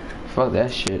 Fuck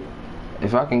that shit.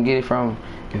 If I can get it from,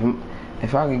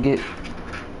 if I can get,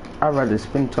 I'd rather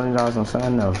spend $20 on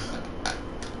something else.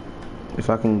 If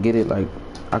I can get it, like,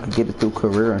 I could get it through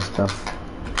career and stuff.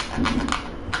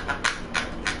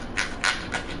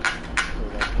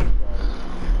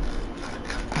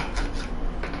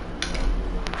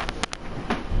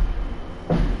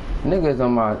 Niggas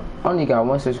on my, I only got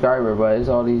 1 subscriber, but it's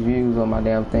all these views on my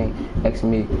damn thing.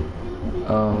 Asking me,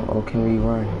 oh, can we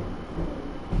run?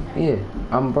 Yeah,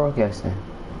 I'm broadcasting.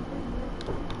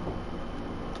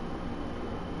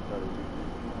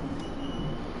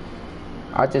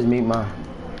 I just meet mine.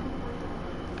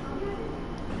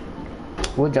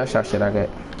 What jump shot should I get?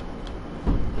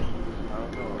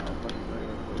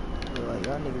 Like,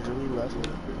 y'all niggas really left me.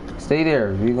 Stay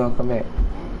there, you gonna come back.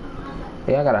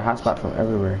 Hey, I got a hotspot from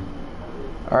everywhere.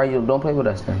 Alright, you don't play with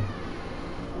us then.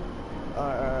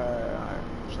 Alright.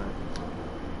 Sorry.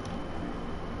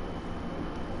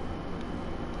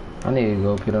 I need to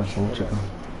go pick up some chicken.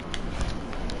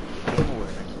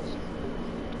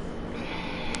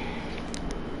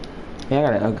 Yeah, I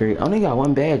gotta upgrade. I only got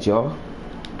 1 badge, y'all.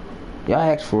 Y'all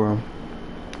asked for him.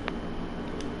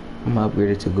 I'm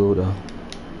upgraded to gold though.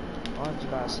 All I just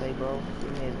gotta say, bro,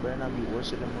 your man's better not be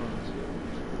worse than mine.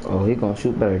 Oh, he gonna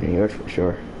shoot better than yours for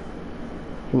sure.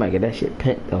 He might get that shit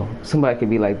pent though. Somebody could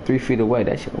be like 3 feet away.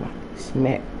 That shit gonna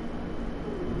smack.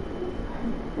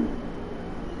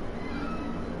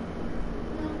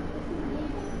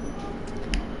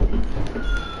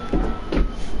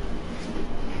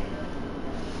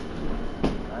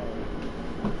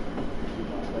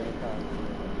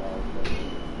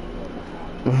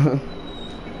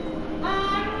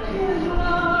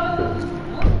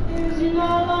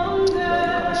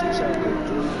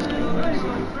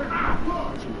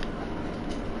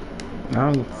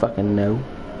 I don't fucking know.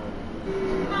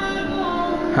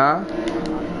 Huh?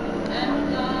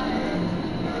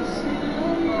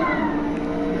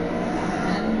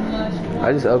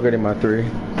 I just upgraded my 3.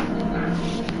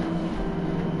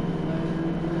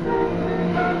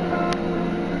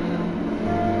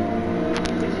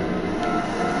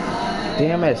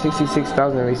 Damn, I'm at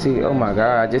 66,000 receipt. Oh my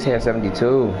god, I just had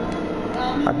 72.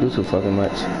 I do too fucking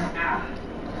much.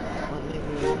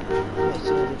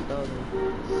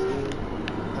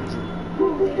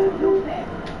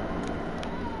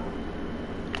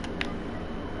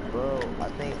 Bro, I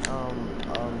think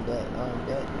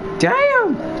that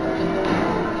Damn!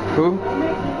 Who?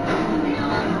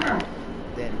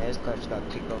 that NASCAR just got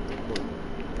kicked off the court.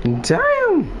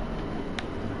 Damn!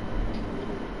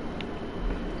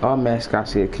 All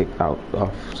mascots get kicked out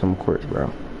off some courts,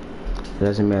 bro. It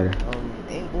doesn't matter.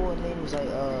 Ain't boy name was like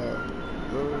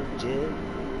Lil Jib.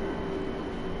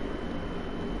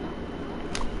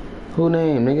 Who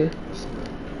name, nigga?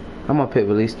 I'm gonna put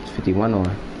release 51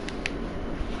 on.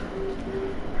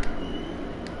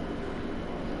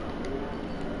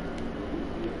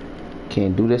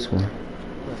 Can't do this one.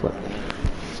 Fuck.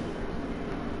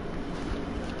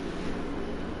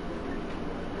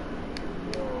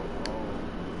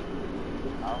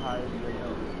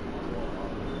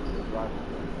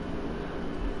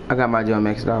 I got my joint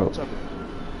maxed out.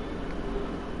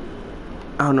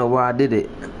 I don't know why I did it.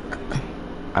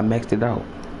 I maxed it out.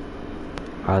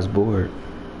 I was bored.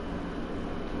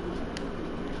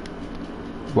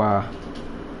 Why?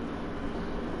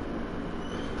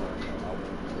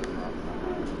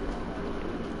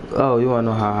 Oh, you wanna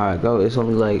know how high I go? It's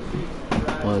only like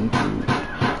 1, 2.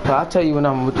 So I'll tell you when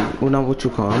I'm what you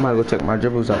call. I might go check my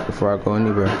dribbles out before I go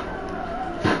anywhere.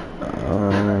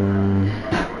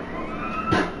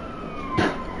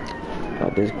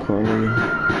 About this corner.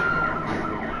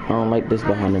 I don't like this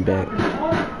behind the back.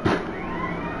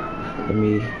 Let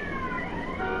me.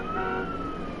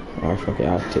 Alright, fuck it.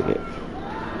 I'll take it.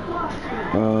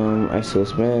 ISO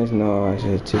spans. No, I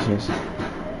said tissues.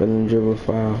 Rhythm dribble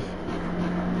 5.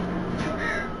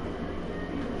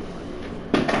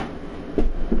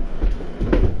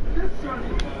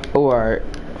 Oh, alright.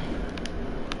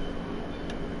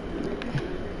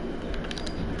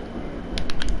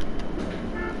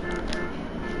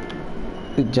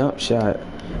 Good jump shot.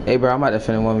 Hey, bro, I'm about to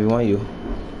finna 1v1 you.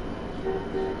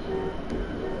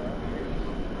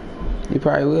 You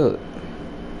probably will.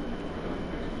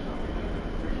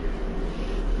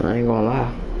 I ain't gonna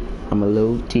lie. I'm a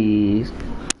little tease.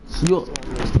 Yo.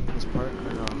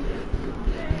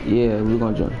 Yeah, we're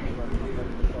gonna join.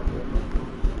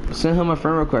 Send him a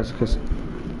friend request,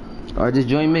 or just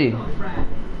join me.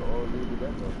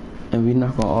 And we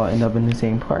not gonna all end up in the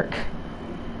same park.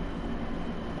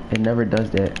 It never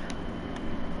does that.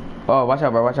 Oh, watch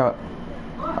out, bro, watch out.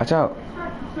 Watch out.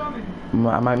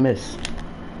 I might miss.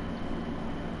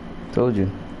 Told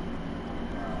you.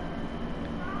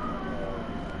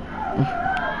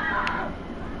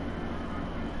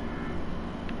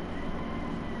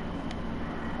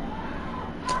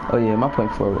 Oh yeah, my point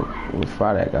forward would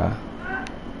fry that guy.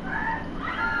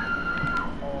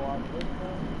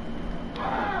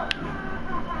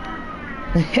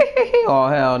 Oh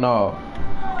hell no.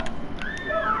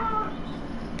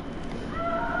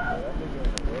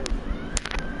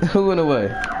 Who went away?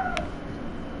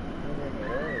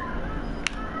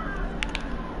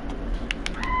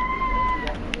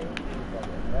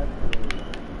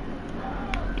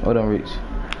 Oh, don't reach.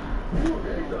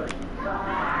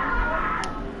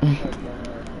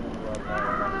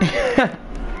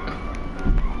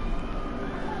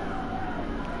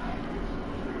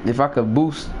 If I could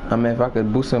boost, if I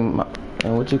could boost him,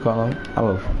 and what you call him, I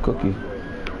would cook you.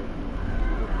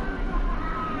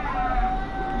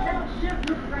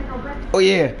 Oh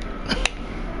yeah.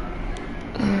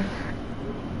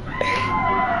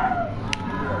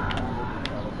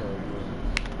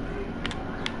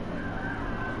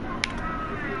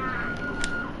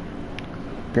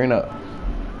 Green up.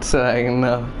 So I can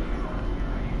know.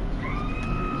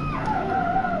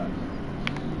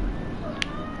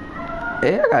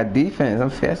 Hey, I got defense. I'm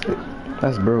faster.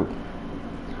 That's broke.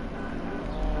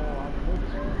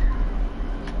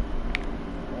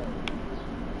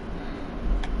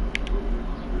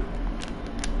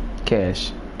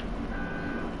 Cash.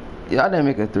 Y'all didn't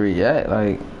make a 3 yet.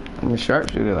 Like, I'm a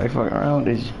sharpshooter. Like, fucking around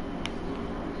with you.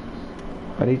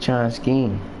 Why they trying to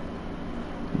scheme?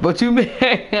 But you man,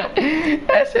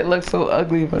 that shit looks so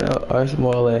ugly for our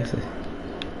small asses.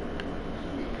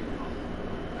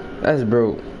 That's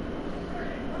broke.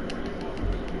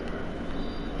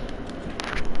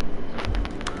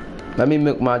 Let me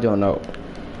milk my joint out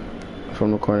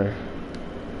from the corner.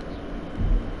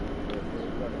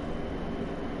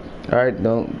 All right,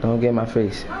 don't get in my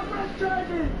face.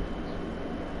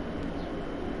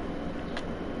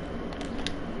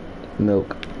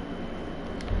 Milk.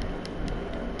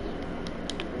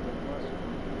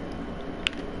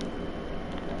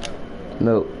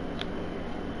 Milk.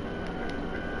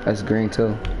 That's green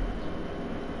too.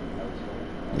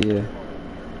 Yeah.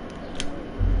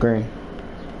 Green.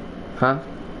 Huh?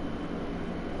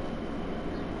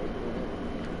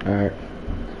 Alright.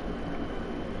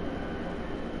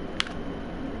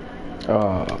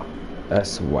 Oh,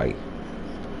 that's white.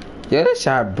 Yeah, that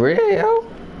shot bread, yo.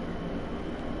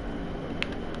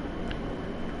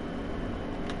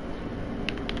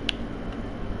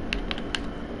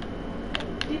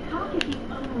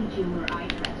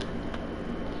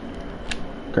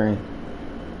 Green.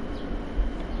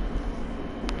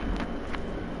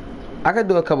 I could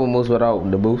do a couple moves without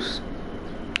the boost.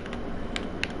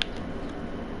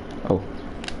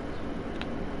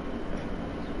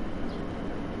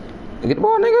 Get the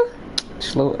ball, nigga.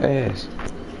 Slow ass.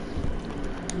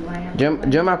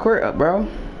 Jump my court up, bro.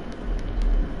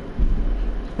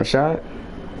 Rashad.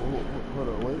 Hold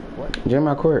on, wait, what? Jump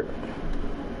my court.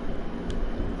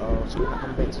 So we're not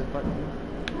coming back to the park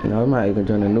anymore? No, we might even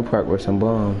join the new park with some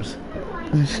bombs.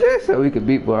 So we could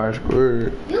beat Bar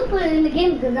Square. You put it in the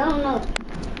game because I don't know.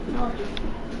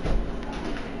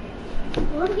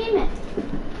 Where's the game at?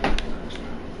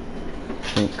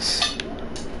 Thanks.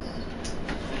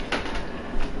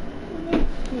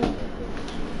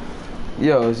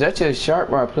 Yo, is that your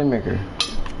sharp or a playmaker?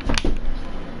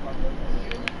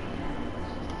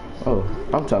 Oh,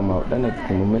 I'm talking about that nigga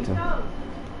from Momentum.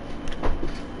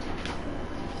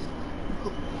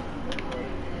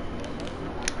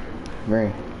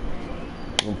 Green.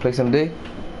 You wanna play some D?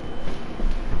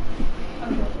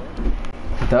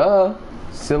 Duh.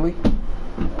 Silly.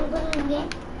 What's in the game?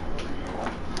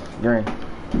 Green.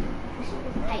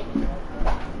 Hey.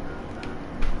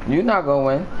 You not gonna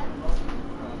win.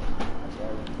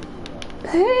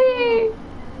 Hey.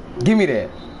 Give me that.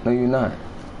 No, you're not.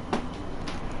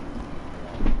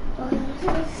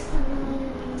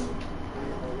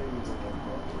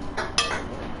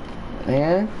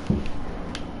 Man,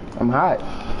 I'm hot.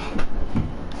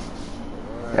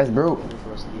 That's brute.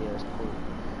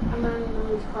 I'm not in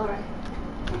his car.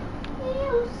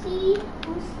 We'll see.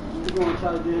 You gonna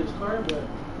try to get his car back?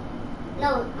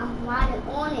 No, I'm riding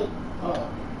on it. Oh.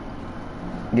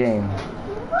 Game.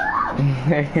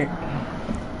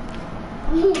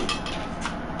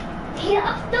 Yeah,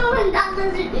 I'm still in that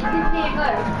lizard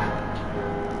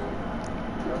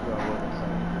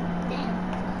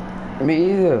car. Me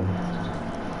either.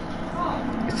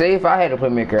 Say if I had a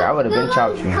playmaker, I would have been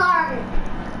chopped you.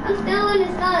 I'm still in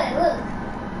his car. Look.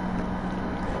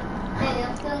 Hey,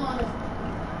 I'm still on it.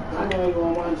 I know you're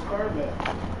gonna want his car back.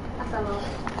 I fell off.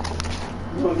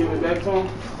 You gonna give it back to him?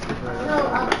 No,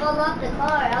 I fell off the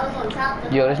car. I was on top of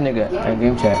the Yo, this nigga in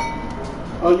game chat.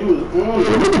 Oh, you was on it.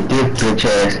 Bitch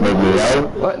ass nigga, yo.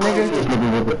 What nigga? This nigga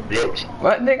was a bitch.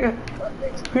 What nigga?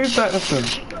 Who you talking to?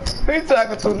 Who you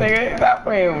talking to, nigga? Stop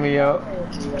playing with me, yo.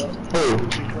 Who?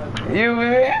 You,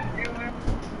 man?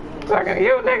 Talking to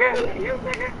you, nigga?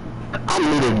 I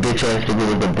knew this bitch ass nigga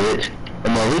was a bitch.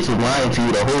 And Maurice was lying to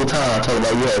you the whole time, talking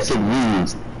about you had 6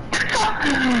 views.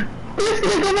 This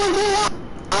nigga was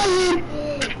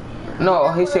lying. No,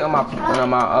 he said on my,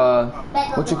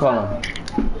 what you call him?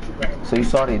 So you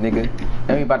sorry, nigga.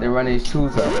 And we about to run these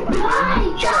twos up.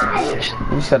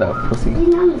 You shut up, pussy.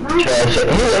 Trash. He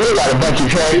got a bunch of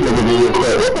trash niggas in your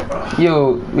clip.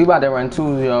 Yo, we about to run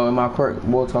twos, yo, in my court.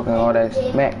 Boy talking all that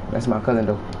smack. That's my cousin,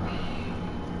 though.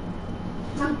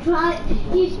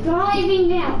 He's driving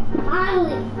now.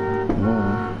 Finally.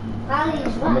 Finally,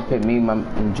 he's I'm gonna pick me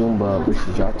and Jumba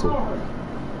versus y'all two.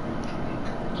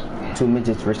 2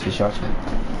 midgets versus y'all two.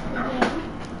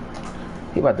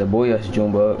 He about to boy us,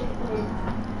 Jumba.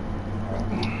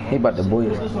 He about to boy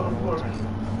us.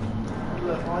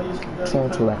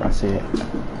 Sound too like I said. I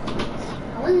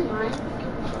wasn't mine.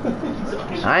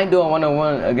 I ain't doing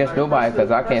 1-on-1 against nobody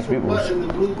because I can't speak rules. Button,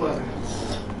 the blue button.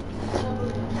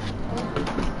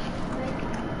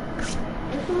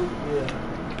 Yeah.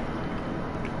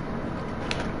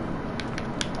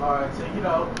 Alright, take it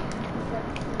out.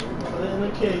 Put it in the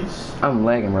case. I'm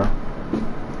lagging, bro.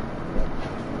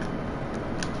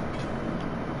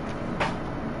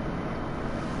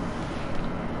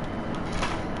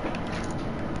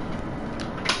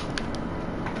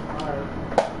 Alright.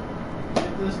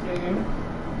 Get this game.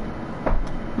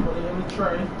 Put it in the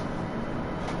tray.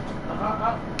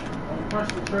 Don't press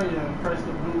the tray and press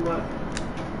the blue button.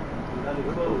 Let it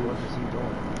close.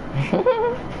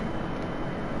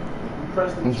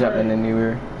 Press the I'm jumping tray.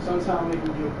 anywhere. Sometimes it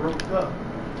can get broke up.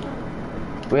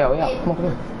 Wait out. Come on.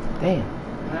 Damn.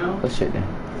 Now, Let's shit then.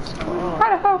 Stuck, bro.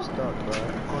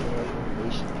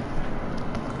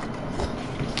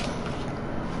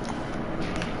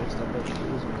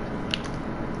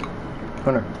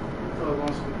 Hunter. so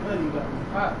once we play, you got me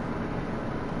hot.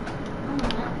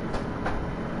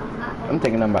 I'm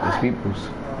thinking nothing about the peoples.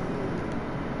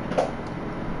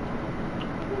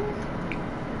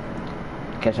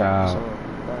 Catch out.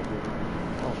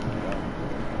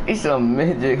 He's a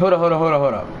midget. Hold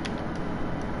up.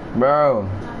 Bro.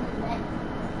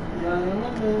 Yeah, I'm a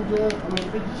ninja. I'm a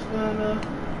fidget spinner.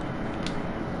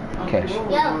 Cash.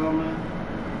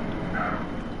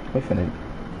 We finna.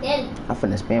 I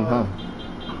finna spam him.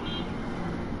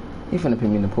 He finna put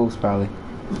me in the post probably.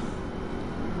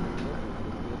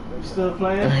 You still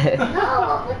playing?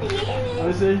 No, put the game in. Let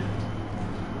me see.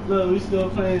 Look, we still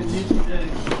playing GTA.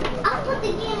 I'll put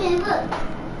the game in, look.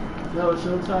 Yo,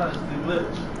 Showtime is the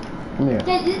glitch. Come here.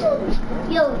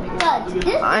 Yo, touch. This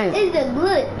is the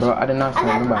glitch. Bro, I did not I say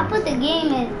anybody. put the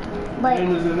game in, but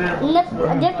Game is in there.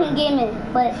 a different game in,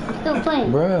 but I'm still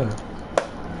playing. Bruh.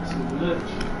 It's a glitch.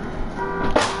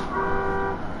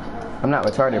 I'm not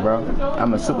retarded, bro.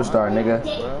 I'm a superstar, nigga.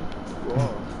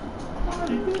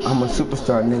 I'm a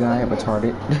superstar, nigga. I ain't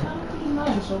retarded.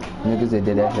 Niggas that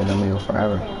did that shit on me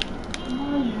forever. You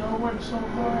don't work so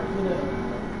hard for that.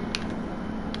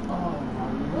 Oh my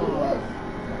lord.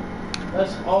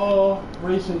 That's all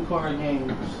racing car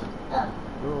games.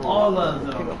 All of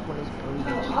them.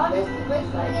 All this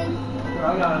race car game.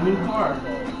 I got a new car.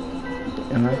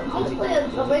 Am I? I'm gonna play a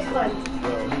race car. Yo,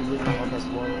 he's looking on this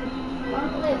one. I'm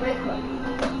gonna play a race car.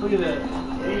 Look at that.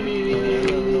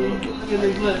 Look at the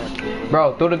glitch. Bro,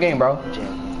 through the game, bro.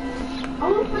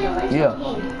 I'm gonna play a race Yeah.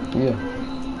 car game.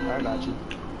 Yeah. I got you.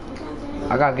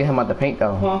 I gotta get him out the paint,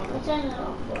 though. Huh?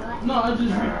 No, I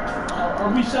just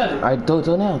reset it. Alright, throw it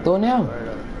now. Throw it now.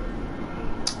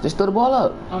 Just throw the ball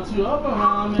up. Until you up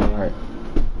around me. Alright.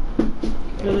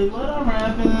 Billy, what I'm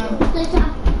rapping.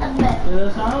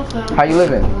 How you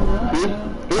living?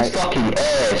 It's fucking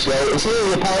ass, yo. Is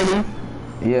it a party?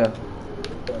 Yeah.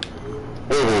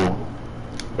 Ew.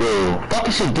 Fuck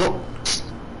is shit dope.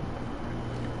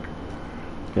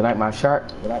 You like my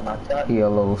shirt? He a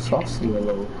little saucy.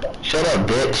 Shut up,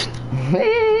 bitch.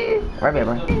 Right there,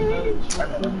 bro.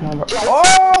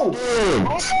 Oh!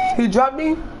 He dropped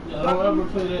me? Yeah, don't ever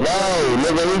play that. No,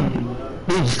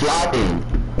 nigga, he's flopping.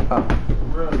 Oh.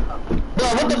 Bro,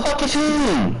 what the fuck is he?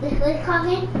 This glitch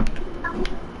coming?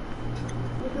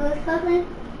 This glitch coming?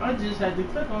 I just had to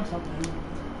click on something.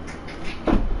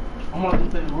 I'm about to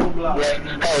play Roblox.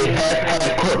 Hey, have a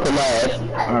clip for last.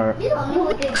 Alright. You don't know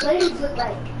what their glitches look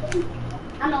like.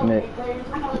 I know what Nick. their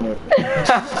glitches. I know what their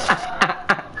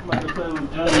I'm about to play with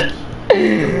Jones.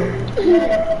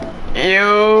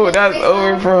 Ew, that's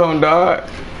over for him, dog.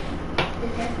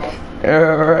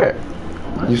 Alright.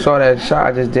 You saw that shot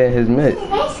I just did his mid.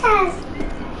 Race cars.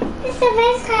 It's the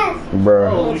race cars. Bro.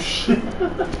 Oh shit. It's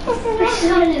the race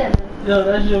cars. Yo,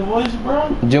 that's your voice,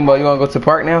 bro? Jumbo, you wanna go to the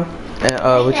park now? And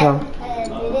what you on?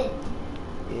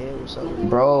 Yeah, what's up?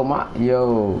 Bro,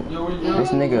 yo, Yo, where you this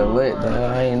nigga lit, dog.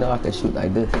 I didn't know I could shoot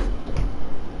like this.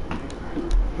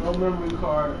 No memory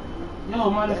card. Yo,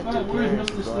 matter of fact, where's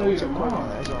Mr. Slayer? That's Mom?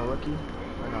 on rookie?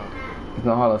 Or no? He's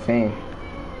no Hall of Fame.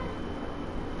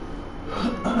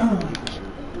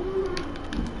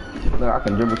 Look, I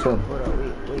can dribble too. Hold up,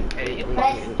 wait.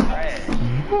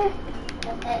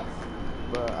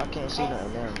 Bro, I can't see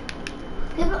nothing now.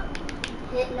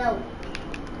 Hit no.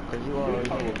 Cause you already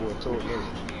know what boy told me.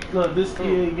 Look, this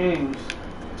EA Games.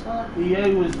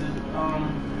 EA was the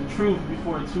truth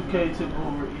before 2K took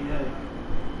over EA.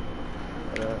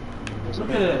 Look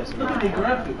at that. Look at the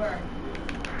graphics.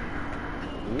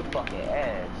 You fucking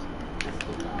ass.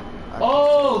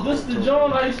 Oh, this the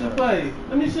John I used to play.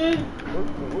 Let me see.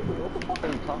 What the fuck are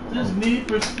you talking This about? Need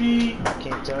for Speed I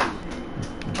can't tell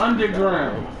you.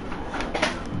 Underground.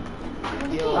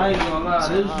 Yo, I ain't gonna lie,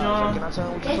 this can John. I tell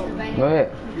him what you told me? Go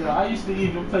ahead. Yeah, I used to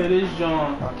even play this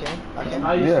John. Okay, I I can.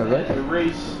 used Yeah, to have right. to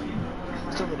race.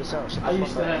 Tell me this out. Shut I the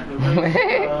used fuck to up. have to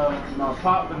race my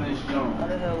pop in this John. How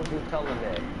the hell would you tell him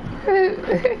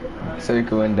that?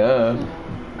 Circle and dub.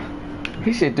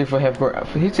 He said 3 for half court.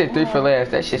 He said 3 for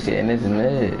last. That shit sitting in his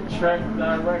mid. Track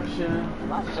direction.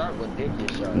 My shirt was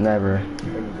ridiculous, shirt. Never.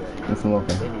 Every day. I'm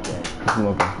smoking. Any day. I'm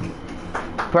smoking.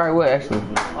 Probably would actually.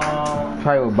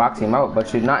 Probably would box him out,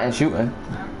 but you're not in shooting.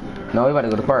 No, we about to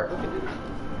go to the park.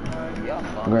 Y'all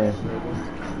fuck. Green.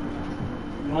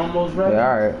 You almost ready? Yeah,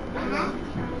 alright.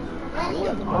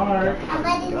 Alright.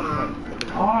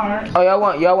 Alright. Oh, y'all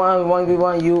want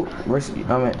 1v1 you versus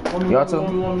y'all two?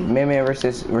 Man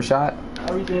versus Rashad?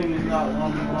 Everything is not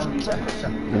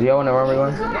 1v1. Do y'all want to run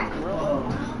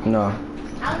one? No.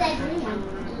 How's that green one?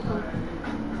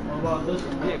 What about this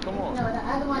one? Yeah, come on. No, the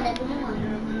other one, that green one.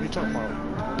 You talking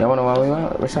about? Y'all want to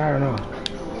 1v1 Rashad or no? The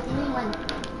green one.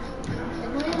 The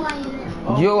green one you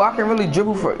Yo, I can really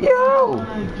dribble for yo. I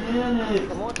get it.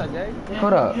 Come on, Tajay.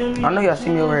 Hold up. I know y'all see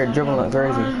me over here dribbling like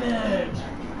crazy.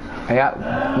 Hey,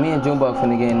 me and Junebug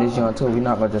finna get in this joint too. We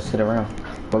not gonna just sit around,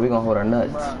 but we gonna hold our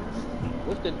nuts.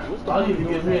 What's the I need to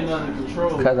give me another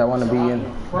control. Cause I wanna be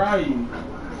in. Fry you.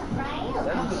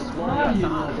 That's Fry you,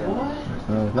 little boy.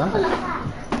 No, it's not.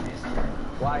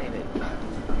 why ain't it?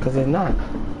 Cause it's not.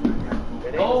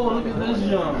 Oh, look at this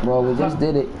young. Well, we just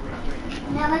did it.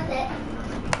 Now what's that?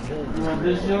 You want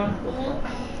this young?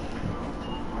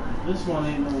 This one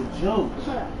ain't no joke.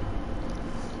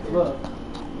 Look,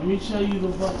 let me show you the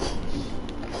buttons.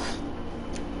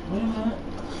 Wait a minute.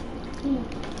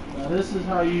 Now this is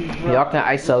how you drive. Y'all can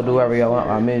ISO do whatever y'all want.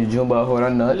 I'm in Jumbo hold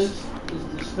on nuts. This is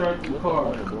to start the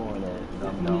car. If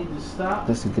you need to stop,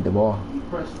 Just to get the ball. you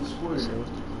press the square.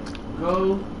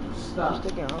 Go, stop.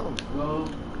 Go,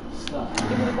 stop.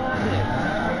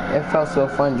 It felt so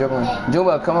fun dribbling.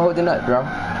 Jumbo, come and hold the nut, bro.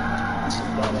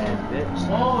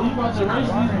 Oh, you about to race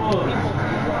these boys.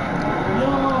 Yo.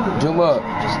 Jumbo.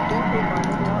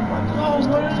 Oh,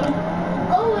 where is it?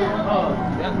 Oh.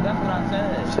 That's what I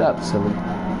said. Shut up, silly.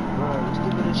 Bro, just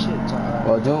give it a shit time.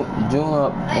 Well, June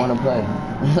up wanna play.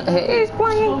 He's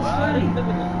playing.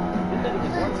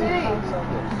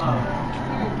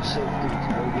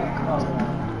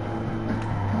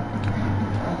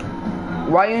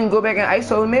 Why you didn't go back and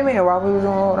ISO me, man? While we was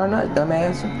on all our nut,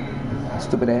 dumbass.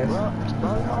 Stupid ass.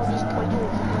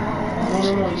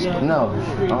 No,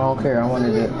 I don't care. I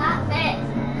wanted to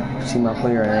see my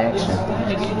player in action.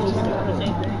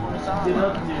 Get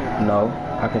up there. No,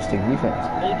 I can stick defense.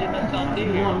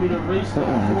 You want me to race them?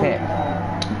 You can't.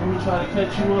 Let me try to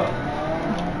catch you up.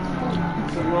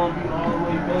 So you won't be all the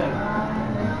way back.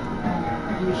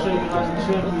 Let me show you how the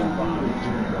champion moves.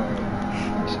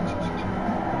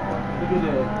 Look at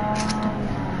that.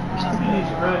 Look at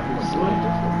these graphics, boy.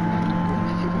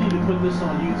 You need to put this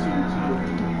on YouTube too.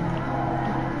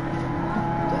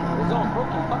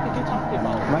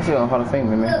 My shit on Hall of Fame,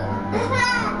 man.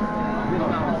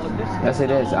 Yes,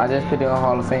 it is. I just put it on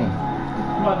Hall of Fame.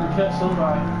 I'm about to catch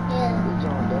somebody.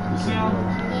 You see him?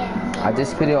 I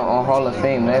just put it on Hall of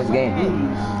Fame last game.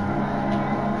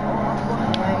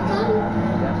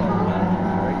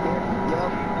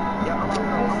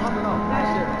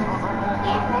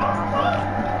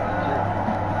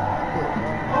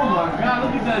 Oh my God,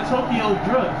 look at that Tokyo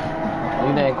drift.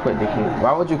 You didn't quit, dickhead.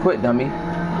 Why would you quit, dummy?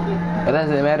 It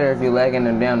doesn't matter if you're lagging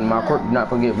them down. My court not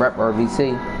gonna get rep or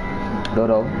VC.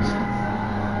 Dodo.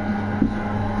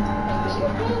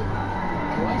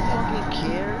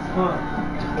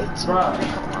 Huh.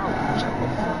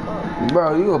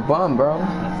 Bro, you a bum, bro.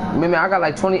 Man, I got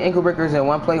like 20 ankle breakers and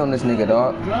one play on this nigga,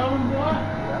 dog. Driving, boy?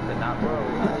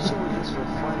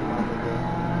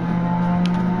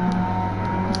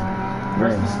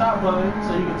 Press the stop button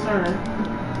so you can turn.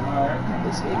 Alright.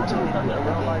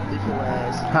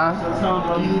 Huh? So tell them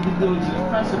all you need to do is just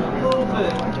press it a little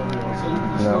bit so you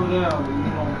can slow down and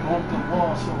you don't bump the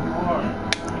ball so hard.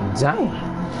 Dang.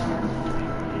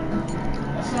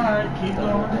 That's alright, keep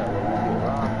going.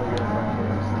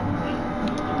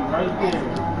 Right there.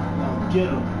 Now get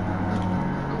him.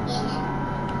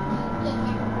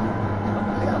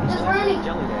 Just running.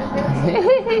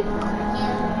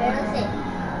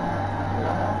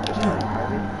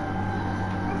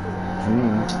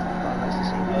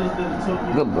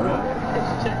 Good boy.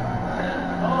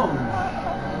 Oh.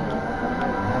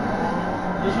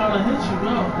 They're trying to hit you,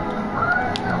 no.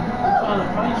 They're trying to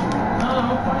fight you. No,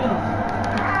 don't fight them.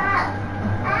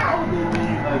 Oh, they did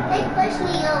you like They that. pushed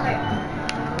me over.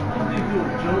 What did they do, a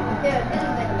joke?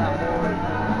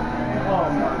 Oh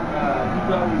my God, you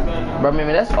got me back. Bro, man,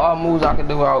 that's all moves I can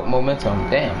do without momentum.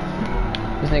 Damn.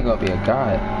 This nigga gonna be a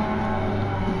god. I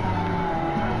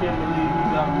can't believe you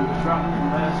got me dropped in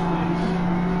last place.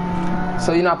 So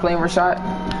you're not playing Rashad?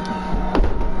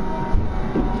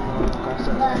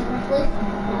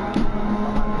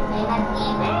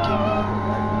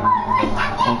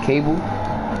 On cable?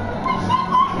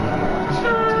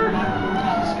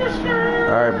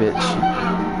 Alright, bitch.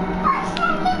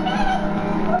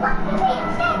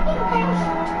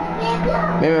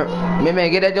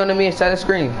 Man, get that joint to me inside the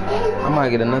screen. I might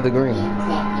get another green.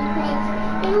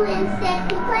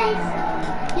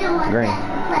 Green.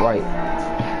 White.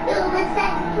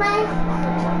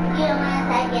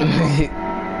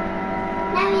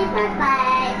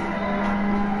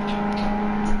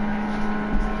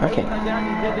 I can't.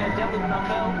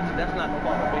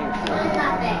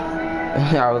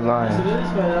 I was lying.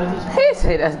 He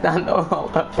said that's not no Hall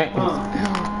of Fame.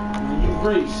 You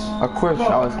race. Of course, I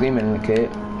was screaming in the kid.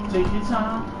 Take your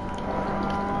time.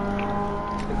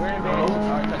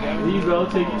 There you go.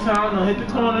 Take your time. Now hit the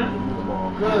corner.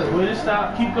 Good. Way to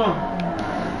stop. Keep going.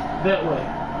 That way.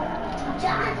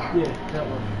 Yeah, that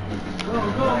way. Go, go,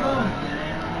 go.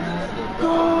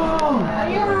 Go!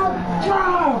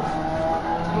 Drive!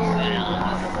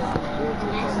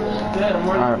 Damn,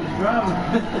 Marty was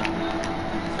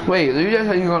driving. Wait, you just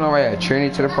said you're gonna write a trainee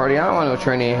to the party? I don't want no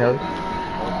trainee in here.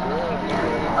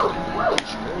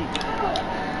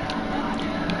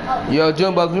 Yo,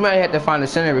 Jumbo, we might have to find a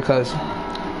center because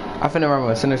I finna run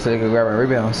with a center so they can grab a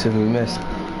rebound see if we miss.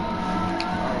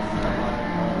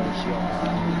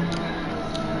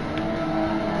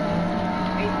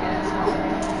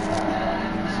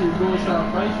 See, boy trying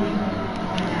to fight you.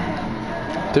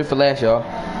 3 for last, y'all.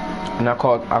 And I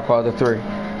called the 3. On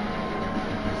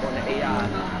the AI.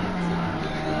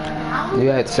 You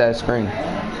had to set a screen.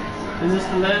 Is this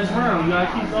the last round? You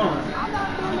gotta keep going.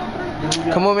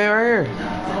 Come on, man, right here.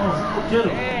 Oh, get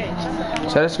him.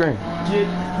 Set a screen. Get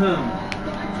him.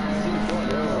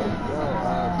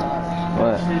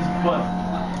 What? His butt.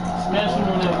 Smash him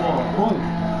on that wall.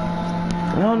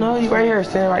 Boom. No, you right here,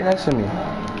 standing right next to me.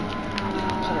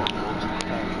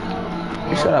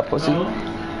 You shut up, pussy. Go.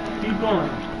 Keep going.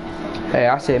 Hey,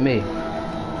 I said me. That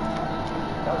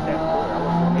was that boy. I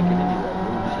was gonna make it into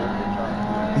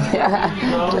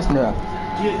that Just now.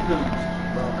 Get him.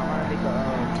 bro, I'm gonna make a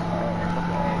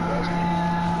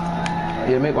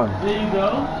Yeah, make one. There you go.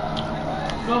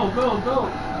 Go.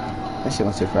 That shit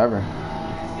gonna take forever.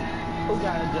 Who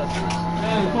got injustice?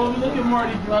 Man, Kobe, look at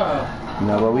Marty drive.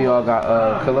 No, but we all got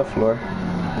killer floor.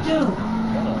 Get him.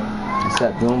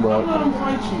 Except Don't Doombug. let him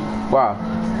fight you. Wow.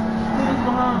 Put his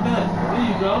behind that. There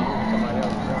you go.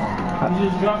 You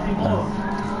just dropped him off.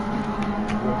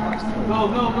 Go.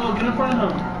 Get in front of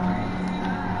him.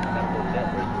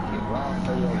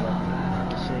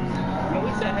 At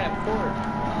least I have 4.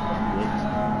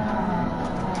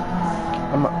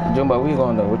 Jumbo, we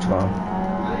going though? Which one?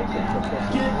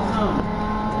 Get him.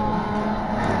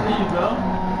 There you go.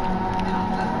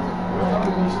 I'm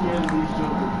gonna be scared of these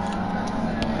jokers.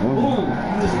 Boom.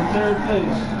 You was in 3rd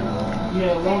place. You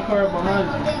had 1 card behind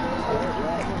you.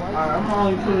 Alright, I'm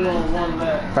only put it on 1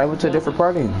 lap. Fight with a different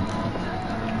party.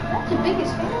 That's your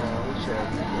biggest fan?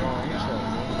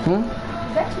 Hmm?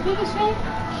 Is that your biggest fan?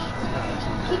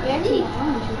 Keep Andy.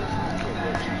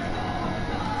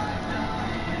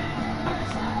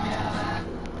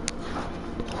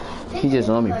 He just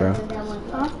on me, bro.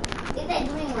 Huh? Get that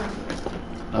green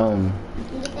one.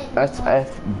 That's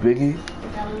F Biggie.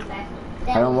 That one's back.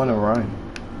 I don't want to run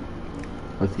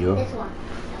with you. This one.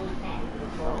 That one's back.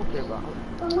 Okay, bro.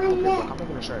 But when that? I'm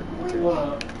making a shirt. What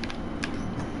up?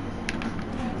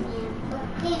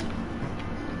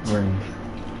 Ring.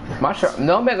 My shot.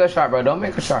 Don't make a shot, bro. Don't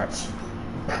make a shot.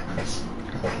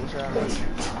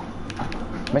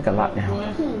 Make a lot now.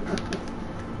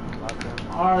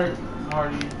 Alright,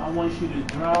 Marty, I want you to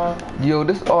drive. Yo,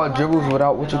 this all dribbles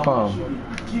without what you I call want you 'em.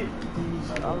 to get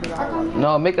these.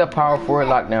 No, make a power forward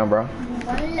lockdown, bro.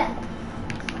 One lap.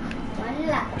 One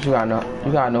lap. You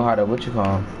gotta know how to what you call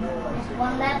 'em.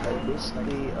 One lap.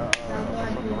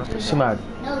 See my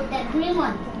No, that green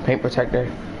one. paint protector,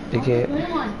 big head. Green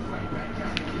one.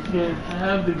 You can't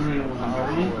have the green one,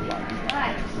 Marty.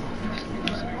 Why?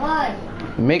 Why?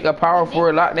 Make a power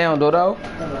forward lockdown, Dodo.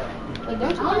 Wait,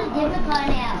 don't you? I want a different car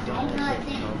now. I'm not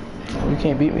thinking. You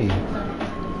can't beat me.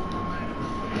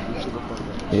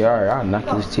 Yeah, alright, I'll knock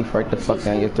his teeth right the fuck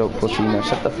down your throat, pussy. Now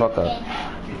shut the fuck up.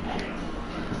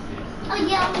 Oh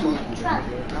yeah, I'm in the truck.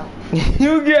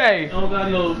 You gay. Don't got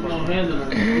no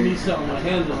handling. You need something with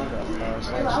handling.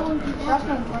 I won't do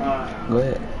that. Go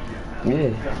ahead. Yeah.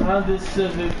 The Honda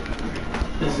Civic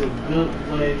is a good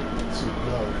way to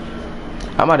go.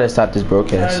 I'm about to stop this Tired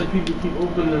broadcast. of people keep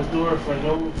opening the door for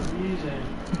no reason.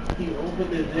 He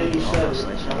opened it, then he shut it.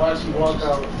 And watch he walk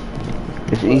out.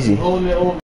 It's easy. Holding it over.